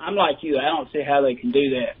 I'm like you. I don't see how they can do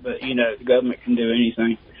that, but you know, the government can do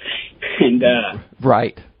anything. And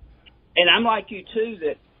right. And I'm like you too.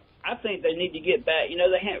 That I think they need to get back. You know,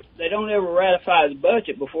 they don't ever ratify the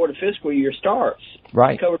budget before the fiscal year starts.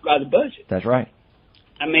 Right. It's covered by the budget. That's right.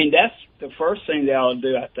 I mean, that's the first thing they ought to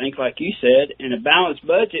do, I think, like you said. And a balanced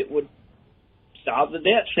budget would solve the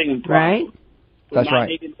debt ceiling problem. Right. That's right.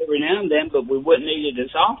 We might need it every now and then, but we wouldn't need it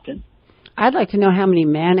as often. I'd like to know how many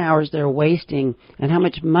man hours they're wasting and how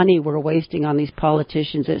much money we're wasting on these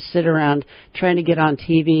politicians that sit around trying to get on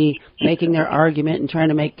TV, making their argument and trying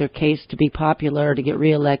to make their case to be popular or to get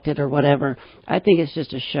reelected or whatever. I think it's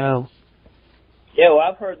just a show. Yeah, well,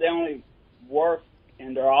 I've heard they only work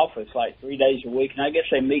in their office like 3 days a week, and I guess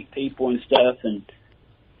they meet people and stuff. And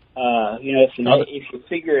you know, if you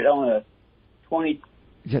figure it on a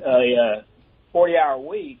 40-hour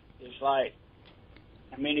week, it's like,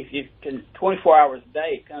 I mean, if you can 24 hours a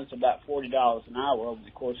day, it comes to about $40 an hour over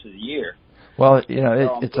the course of the year. Well, you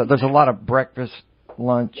know, there's a lot of breakfast,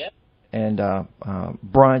 lunch, and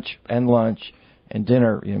brunch and lunch and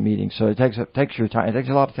dinner meetings. So it takes your time. It takes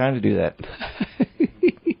a lot of time to do that.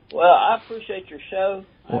 Well, I appreciate your show.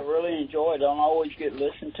 I really enjoy it. I don't always get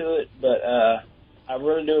listened to it, but I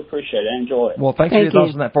really do appreciate it. I enjoy it. Well, thanks for your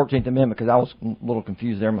thoughts on that 14th Amendment, because I was a little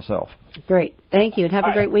confused there myself. Great. Thank you, and have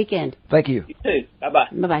a great weekend. Thank you. You too. Bye-bye.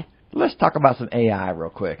 Bye-bye. Let's talk about some AI real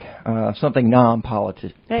quick. Something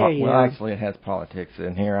non-politics. Well, actually, it has politics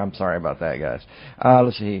in here. I'm sorry about that, guys.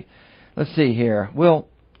 Let's see here. Will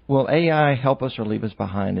AI help us or leave us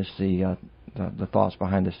behind? Is the thoughts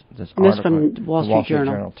behind this article from the Wall Street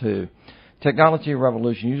Journal too. Technology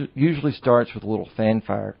revolution usually starts with a little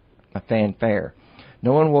fanfare.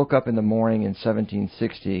 No one woke up in the morning in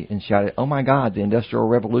 1760 and shouted, "Oh my God, the Industrial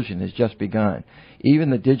Revolution has just begun." Even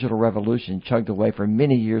the digital revolution chugged away for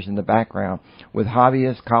many years in the background, with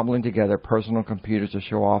hobbyists cobbling together personal computers to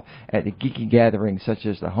show off at the geeky gatherings such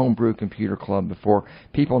as the Homebrew Computer Club before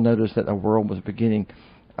people noticed that the world was beginning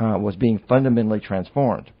was being fundamentally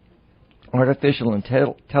transformed. Artificial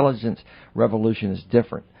intelligence revolution is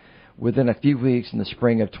different. Within a few weeks in the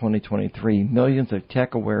spring of 2023, millions of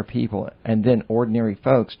tech-aware people and then ordinary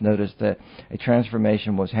folks noticed that a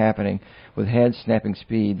transformation was happening with head-snapping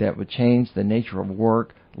speed that would change the nature of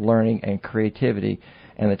work, learning, and creativity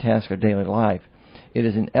and the task of daily life. It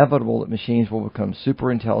is inevitable that machines will become super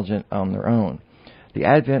intelligent on their own. The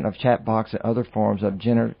advent of chatbots and other forms of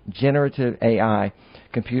generative AI,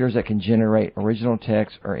 computers that can generate original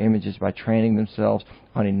text or images by training themselves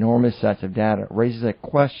on enormous sets of data, raises a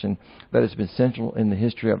question that has been central in the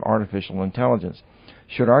history of artificial intelligence.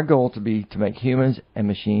 Should our goal be to make humans and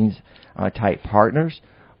machines tight partners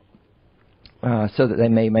so that they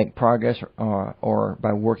may make progress or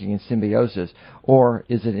by working in symbiosis? Or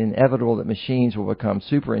is it inevitable that machines will become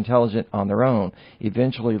super intelligent on their own,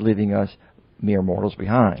 eventually leaving us mere mortals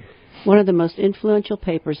behind? One of the most influential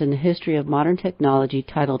papers in the history of modern technology,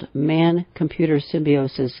 titled Man-Computer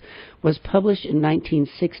Symbiosis, was published in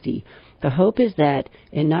 1960. The hope is that,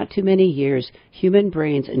 in not too many years, human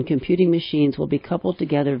brains and computing machines will be coupled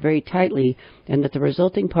together very tightly, and that the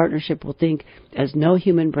resulting partnership will think as no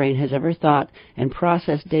human brain has ever thought and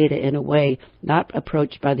process data in a way not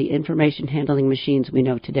approached by the information-handling machines we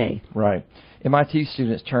know today. Right. MIT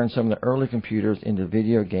students turned some of the early computers into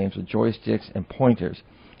video games with joysticks and pointers.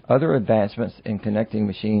 Other advancements in connecting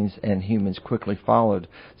machines and humans quickly followed,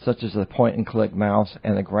 such as the point-and-click mouse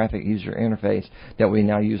and the graphic user interface that we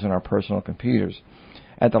now use on our personal computers.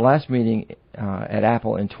 At the last meeting at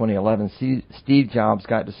Apple in 2011, Steve Jobs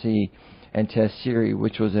got to see and test Siri,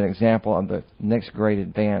 which was an example of the next great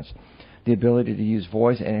advance, the ability to use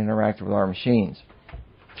voice and interact with our machines.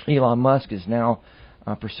 Elon Musk is now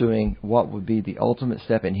pursuing what would be the ultimate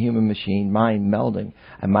step in human-machine mind melding,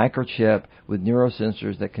 a microchip with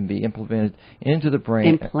neurosensors that can be implemented into the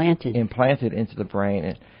brain, implanted into the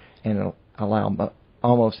brain, and allow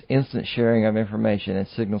almost instant sharing of information and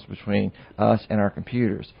signals between us and our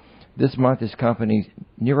computers. This month, this company,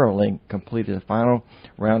 Neuralink, completed the final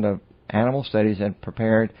round of animal studies and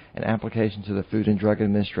prepared an application to the Food and Drug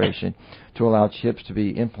Administration to allow chips to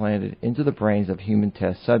be implanted into the brains of human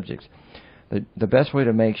test subjects. The best way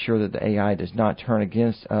to make sure that the AI does not turn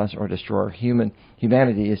against us or destroy our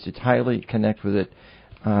humanity is to tightly connect with it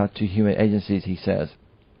to human agencies, he says.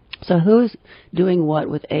 So who's doing what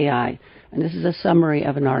with AI? And this is a summary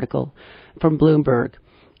of an article from Bloomberg.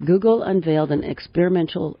 Google unveiled an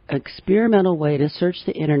experimental way to search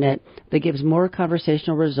the Internet that gives more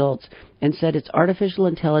conversational results and said its artificial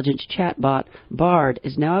intelligence chatbot, Bard,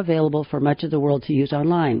 is now available for much of the world to use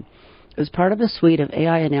online. As part of a suite of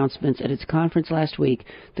AI announcements at its conference last week,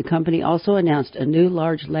 the company also announced a new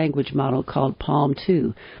large language model called Palm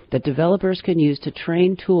 2 that developers can use to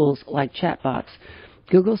train tools like chatbots.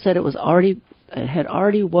 Google said it had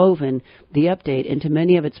already woven the update into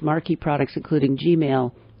many of its marquee products, including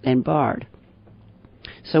Gmail and Bard.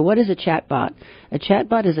 So what is a chatbot? A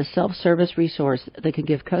chatbot is a self-service resource that can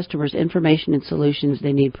give customers information and solutions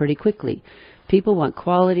they need pretty quickly. People want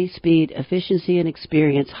quality, speed, efficiency, and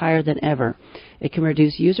experience higher than ever. It can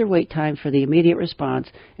reduce user wait time for the immediate response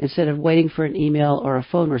instead of waiting for an email or a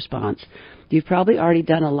phone response. You've probably already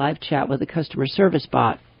done a live chat with a customer service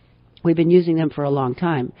bot. We've been using them for a long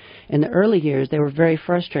time. In the early years, they were very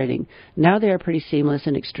frustrating. Now they are pretty seamless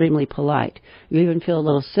and extremely polite. You even feel a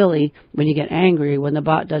little silly when you get angry when the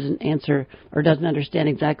bot doesn't answer or doesn't understand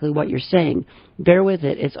exactly what you're saying. Bear with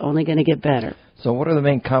it. It's only going to get better. So what are the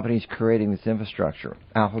main companies creating this infrastructure?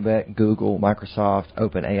 Alphabet, Google, Microsoft,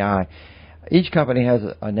 OpenAI. Each company has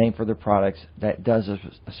a name for their products that does a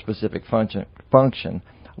specific function,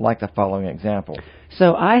 like the following example.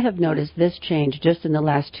 So I have noticed this change just in the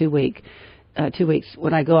last 2 weeks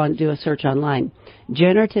when I go and do a search online.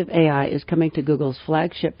 Generative AI is coming to Google's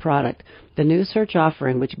flagship product. The new search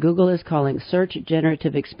offering, which Google is calling Search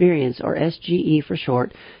Generative Experience, or SGE for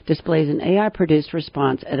short, displays an AI-produced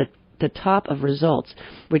response at the top of results,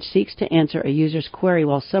 which seeks to answer a user's query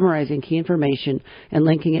while summarizing key information and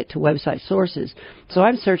linking it to website sources. So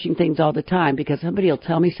I'm searching things all the time because somebody will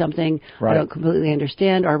tell me something I don't completely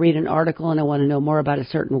understand, or I read an article and I want to know more about a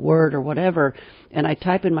certain word or whatever, and I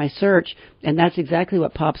type in my search, and that's exactly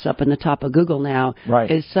what pops up in the top of Google now,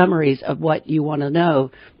 is summaries of what you want to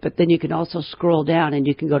know. But then you can also scroll down and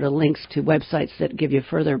you can go to links to websites that give you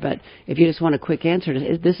further. But if you just want a quick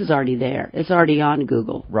answer, this is already there. It's already on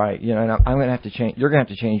Google. Right. You know, and I'm going to have to change. You're going to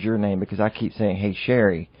have to change your name because I keep saying, "Hey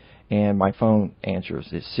Sherry," and my phone answers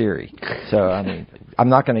it's Siri. So I mean, I'm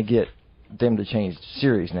not going to get them to change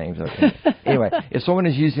Siri's names. Okay. Anyway, if someone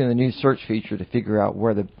is using the new search feature to figure out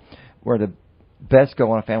where the best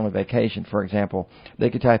go on a family vacation, for example, they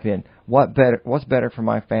could type in, what's better for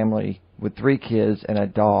my family with 3 kids and a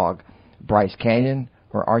dog, Bryce Canyon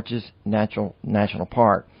or Arches National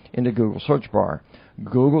Park, into Google search bar.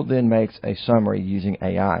 Google then makes a summary using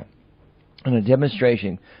AI. In a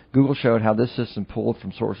demonstration, Google showed how this system pulled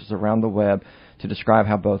from sources around the web to describe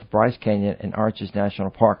how both Bryce Canyon and Arches National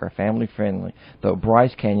Park are family-friendly, though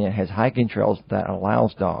Bryce Canyon has hiking trails that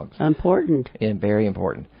allows dogs. Important. And very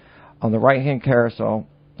important. On the right-hand carousel,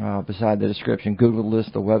 beside the description, Google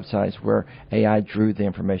lists the websites where AI drew the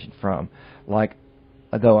information from.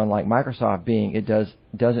 Though unlike Microsoft Bing, it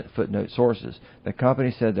doesn't footnote sources. The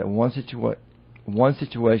company said that one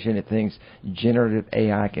situation it thinks generative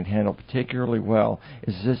AI can handle particularly well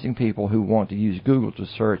is assisting people who want to use Google to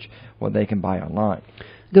search what they can buy online.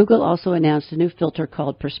 Google also announced a new filter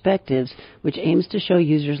called Perspectives, which aims to show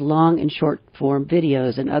users long and short-form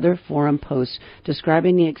videos and other forum posts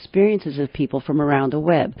describing the experiences of people from around the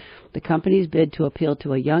web. The company's bid to appeal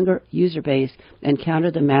to a younger user base and counter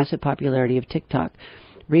the massive popularity of TikTok.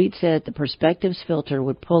 Reed said the Perspectives filter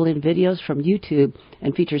would pull in videos from YouTube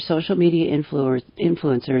and feature social media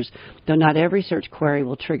influencers, though not every search query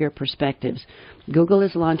will trigger Perspectives. Google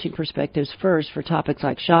is launching Perspectives first for topics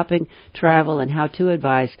like shopping, travel, and how-to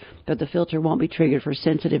advice, but the filter won't be triggered for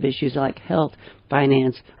sensitive issues like health,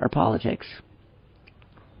 finance, or politics.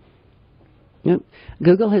 Yep.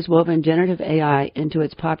 Google has woven generative AI into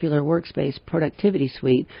its popular Workspace productivity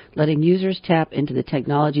suite, letting users tap into the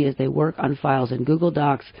technology as they work on files in Google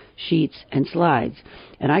Docs, Sheets, and Slides.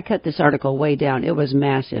 And I cut this article way down. It was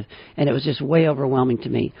massive, and it was just way overwhelming to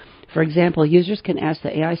me. For example, users can ask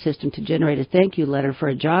the AI system to generate a thank you letter for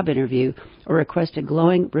a job interview or request a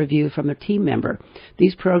glowing review from a team member.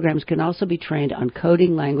 These programs can also be trained on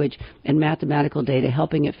coding, language, and mathematical data,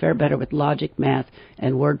 helping it fare better with logic, math,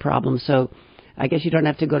 and word problems. So I guess you don't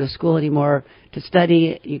have to go to school anymore to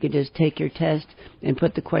study. You can just take your test and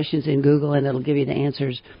put the questions in Google, and it'll give you the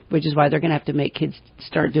answers, which is why they're going to have to make kids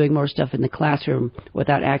start doing more stuff in the classroom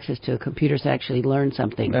without access to a computer to actually learn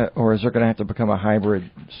something. Or is there going to have to become a hybrid,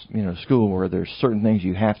 school where there's certain things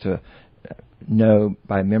you have to know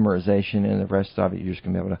by memorization, and the rest of it you're just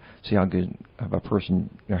going to be able to see how good of a person,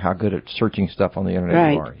 how good at searching stuff on the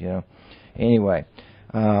internet you are. Anyway.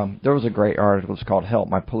 There was a great article. It's called "Help!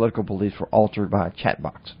 My Political Beliefs Were Altered by a Chat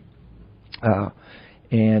Box."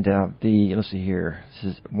 Let's see here.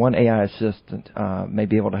 This is one AI assistant may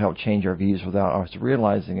be able to help change our views without us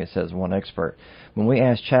realizing it, says one expert. When we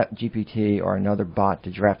ask ChatGPT or another bot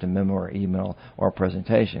to draft a memo or email or a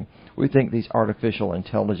presentation, we think these artificial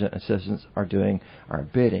intelligent assistants are doing our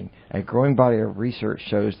bidding. A growing body of research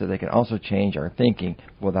shows that they can also change our thinking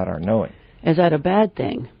without our knowing. Is that a bad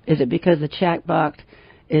thing? Is it because the chatbot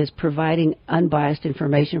is providing unbiased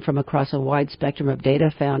information from across a wide spectrum of data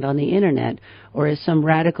found on the Internet, or is some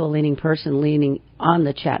radical-leaning person leaning on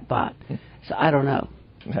the chatbot? So I don't know.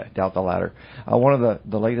 Doubt the latter. One of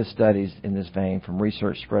the latest studies in this vein from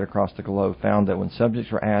research spread across the globe found that when subjects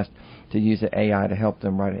were asked to use the AI to help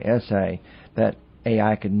them write an essay, that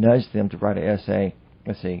AI could nudge them to write an essay.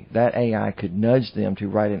 That AI could nudge them to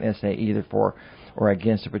write an essay either for or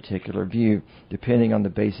against a particular view, depending on the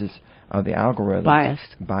basis of the algorithm.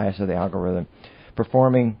 Bias of the algorithm.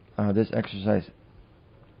 Performing this exercise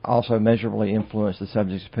also measurably influenced the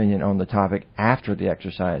subject's opinion on the topic after the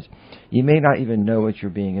exercise. You may not even know that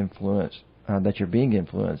you're being influenced,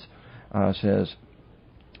 says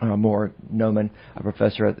Moore Noman, a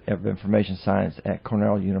professor of information science at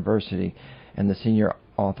Cornell University and the senior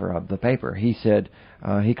author of the paper. He said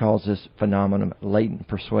he calls this phenomenon latent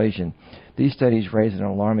persuasion. These studies raise an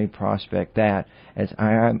alarming prospect that, as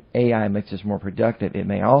AI makes us more productive, it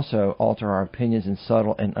may also alter our opinions in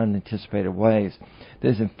subtle and unanticipated ways.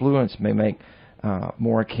 This influence may make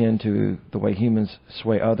more akin to the way humans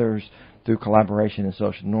sway others through collaboration and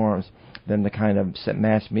social norms than the kind of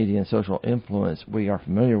mass media and social influence we are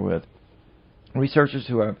familiar with. Researchers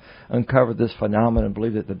who have uncovered this phenomenon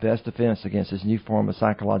believe that the best defense against this new form of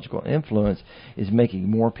psychological influence is making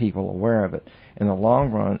more people aware of it. In the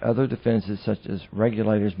long run, other defenses such as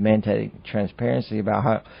regulators mandating transparency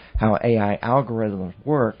about how AI algorithms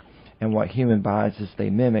work and what human biases they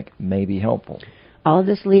mimic may be helpful. All of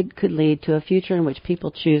this could lead to a future in which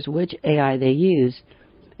people choose which AI they use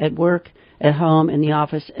at work, at home, in the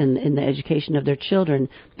office, and in the education of their children,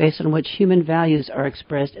 based on which human values are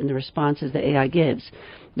expressed in the responses the AI gives.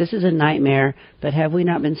 This is a nightmare, but have we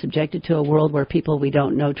not been subjected to a world where people we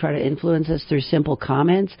don't know try to influence us through simple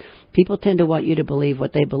comments? People tend to want you to believe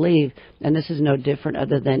what they believe, and this is no different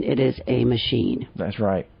other than it is a machine. That's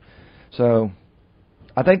right. So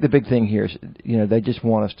I think the big thing here is, they just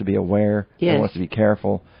want us to be aware. Yes. They want us to be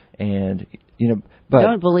careful. And, but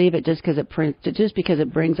don't believe it just because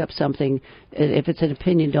it brings up something. If it's an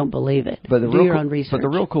opinion, don't believe it. But do your own research. But the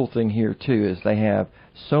real cool thing here too is they have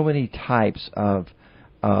so many types of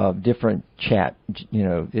different chat.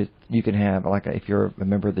 You can have if you're a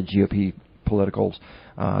member of the GOP politicals,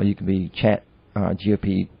 you can be chat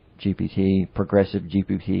GOP GPT, progressive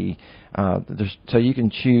GPT. So you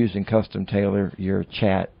can choose and custom tailor your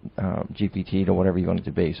chat GPT to whatever you want it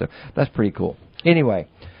to be. So that's pretty cool. Anyway,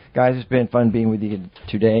 guys, it's been fun being with you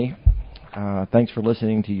today. Thanks for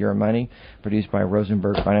listening to Your Money, produced by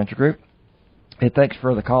Rosenberg Financial Group. And thanks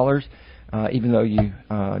for the callers. Even though you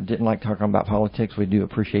didn't like talking about politics, we do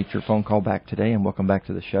appreciate your phone call back today, and welcome back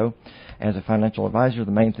to the show. As a financial advisor,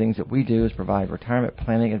 the main things that we do is provide retirement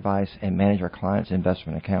planning advice and manage our clients'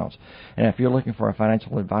 investment accounts. And if you're looking for a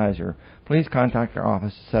financial advisor, please contact our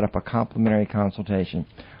office to set up a complimentary consultation.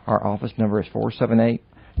 Our office number is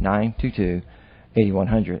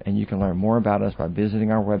 478-922-8100, and you can learn more about us by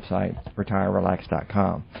visiting our website,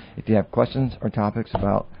 retirerelax.com. If you have questions or topics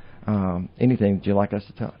about anything that you'd like us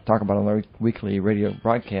to talk about on our weekly radio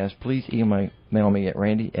broadcast, please email me at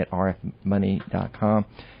randy@rfmoney.com,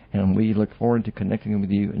 and we look forward to connecting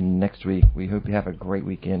with you next week. We hope you have a great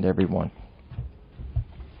weekend, everyone.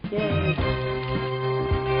 Yay.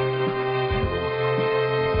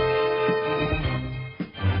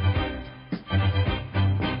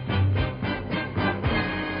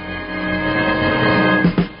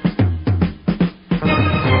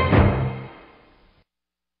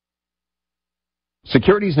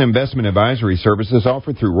 Securities and investment advisory services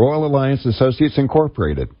offered through Royal Alliance Associates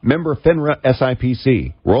Incorporated. Member FINRA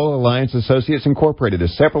SIPC. Royal Alliance Associates Incorporated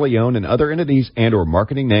is separately owned, and other entities and or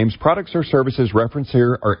marketing names, products, or services referenced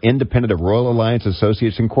here are independent of Royal Alliance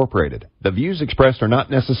Associates Incorporated. The views expressed are not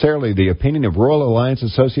necessarily the opinion of Royal Alliance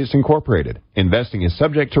Associates Incorporated. Investing is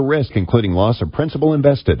subject to risk, including loss of principal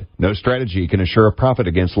invested. No strategy can assure a profit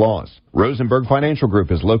against loss. Rosenberg Financial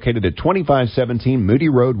Group is located at 2517 Moody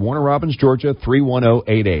Road, Warner Robins, Georgia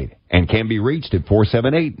 31088, and can be reached at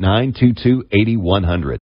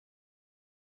 478-922-8100.